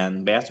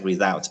and best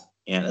result.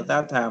 And at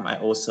that time, I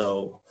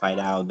also find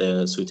out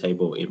the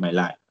suitable in my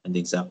life. I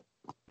think so.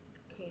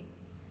 Okay.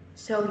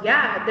 So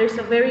yeah, there's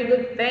a very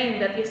good thing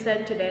that you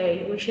said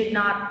today. We should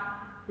not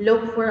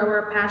look for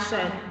our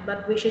passion,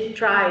 but we should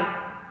try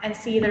and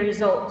see the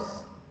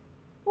results.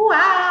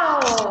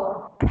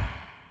 Wow!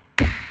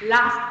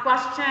 Last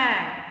question.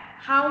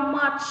 How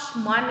much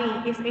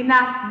money is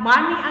enough?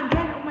 Money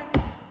again? Oh my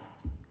God.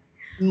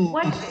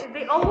 Why Mm,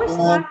 they always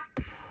want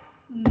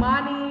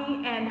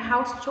money and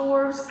house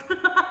chores?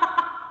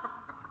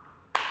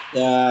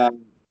 uh,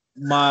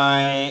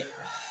 my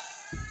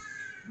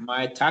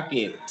my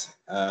target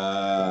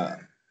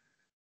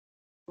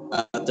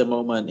at the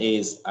moment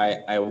is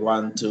I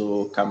want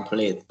to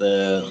complete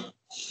the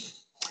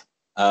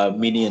 $1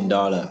 million.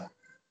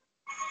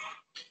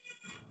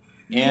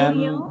 And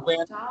Million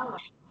when dollar.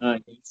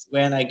 It's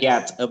when I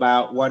get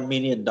about $1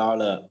 million.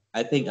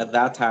 I think at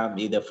that time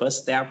is the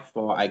first step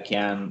for I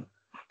can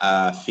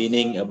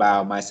feeling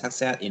about my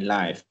success in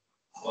life.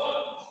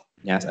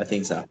 Yes, I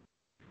think so.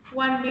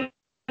 $1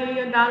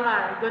 million.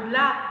 Good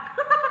luck.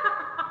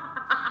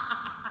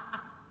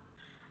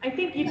 I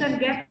think you can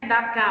get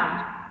that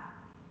count.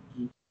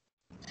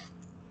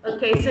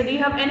 Okay, so do you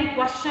have any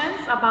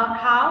questions about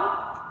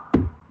how?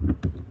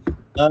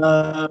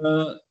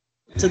 Uh,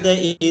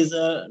 Today is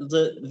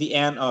the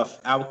end of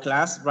our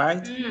class,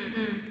 right?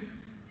 Mm-mm.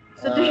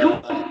 So do you?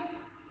 Uh,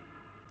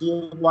 do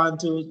you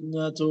want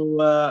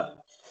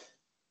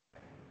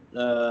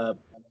uh,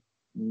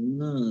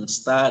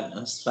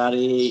 start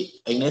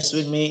study English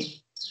with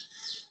me?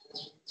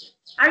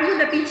 Are you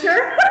the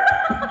teacher?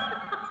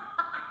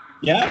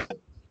 Yeah.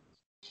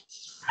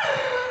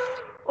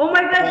 Oh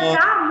my God, Uh,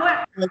 Sam!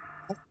 What?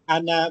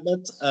 and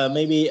but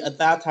maybe at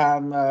that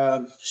time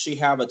she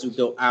have to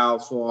go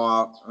out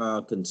for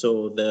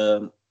control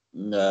the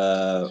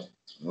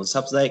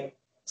subject.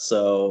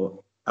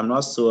 So I'm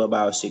not sure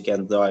about she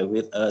can join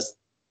with us.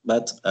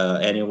 But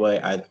anyway,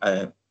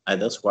 I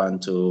just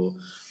want to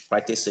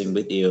practicing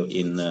with you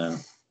in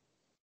the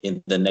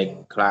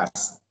next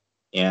class.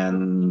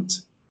 And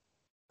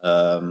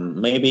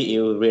maybe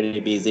you're really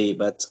busy,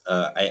 but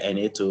I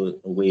need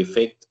to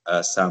refix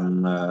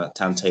some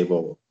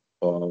timetable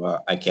or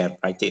I can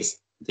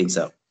practice. I think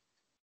so.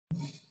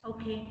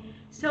 Okay.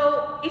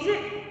 So is it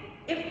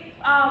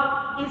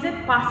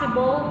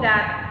possible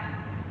that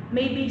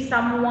maybe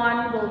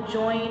someone will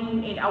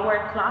join in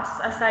our class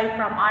aside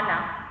from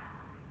Anna?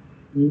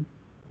 Mm.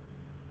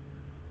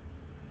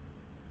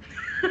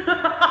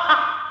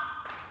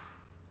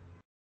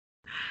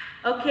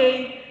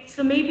 Okay,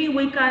 so maybe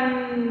we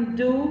can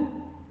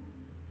do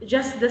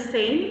just the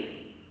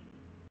same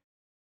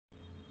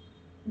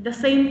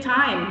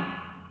time,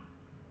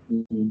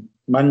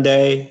 Monday,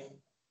 Monday,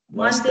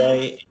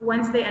 Wednesday,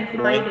 Wednesday, and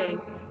Friday. Friday.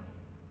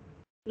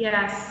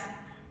 Yes,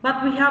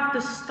 but we have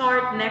to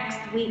start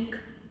next week.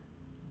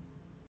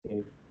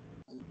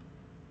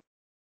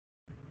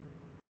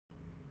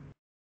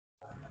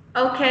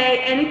 Okay,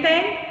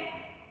 anything?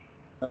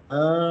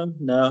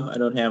 No, I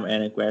don't have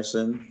any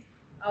question.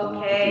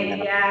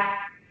 Okay, yeah.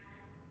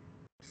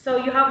 So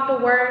you have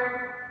to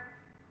work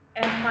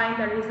and find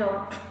the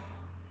result.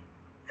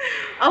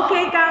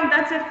 Okay, Kang,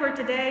 that's it for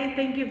today.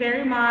 Thank you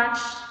very much.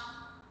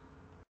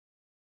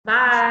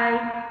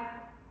 Bye.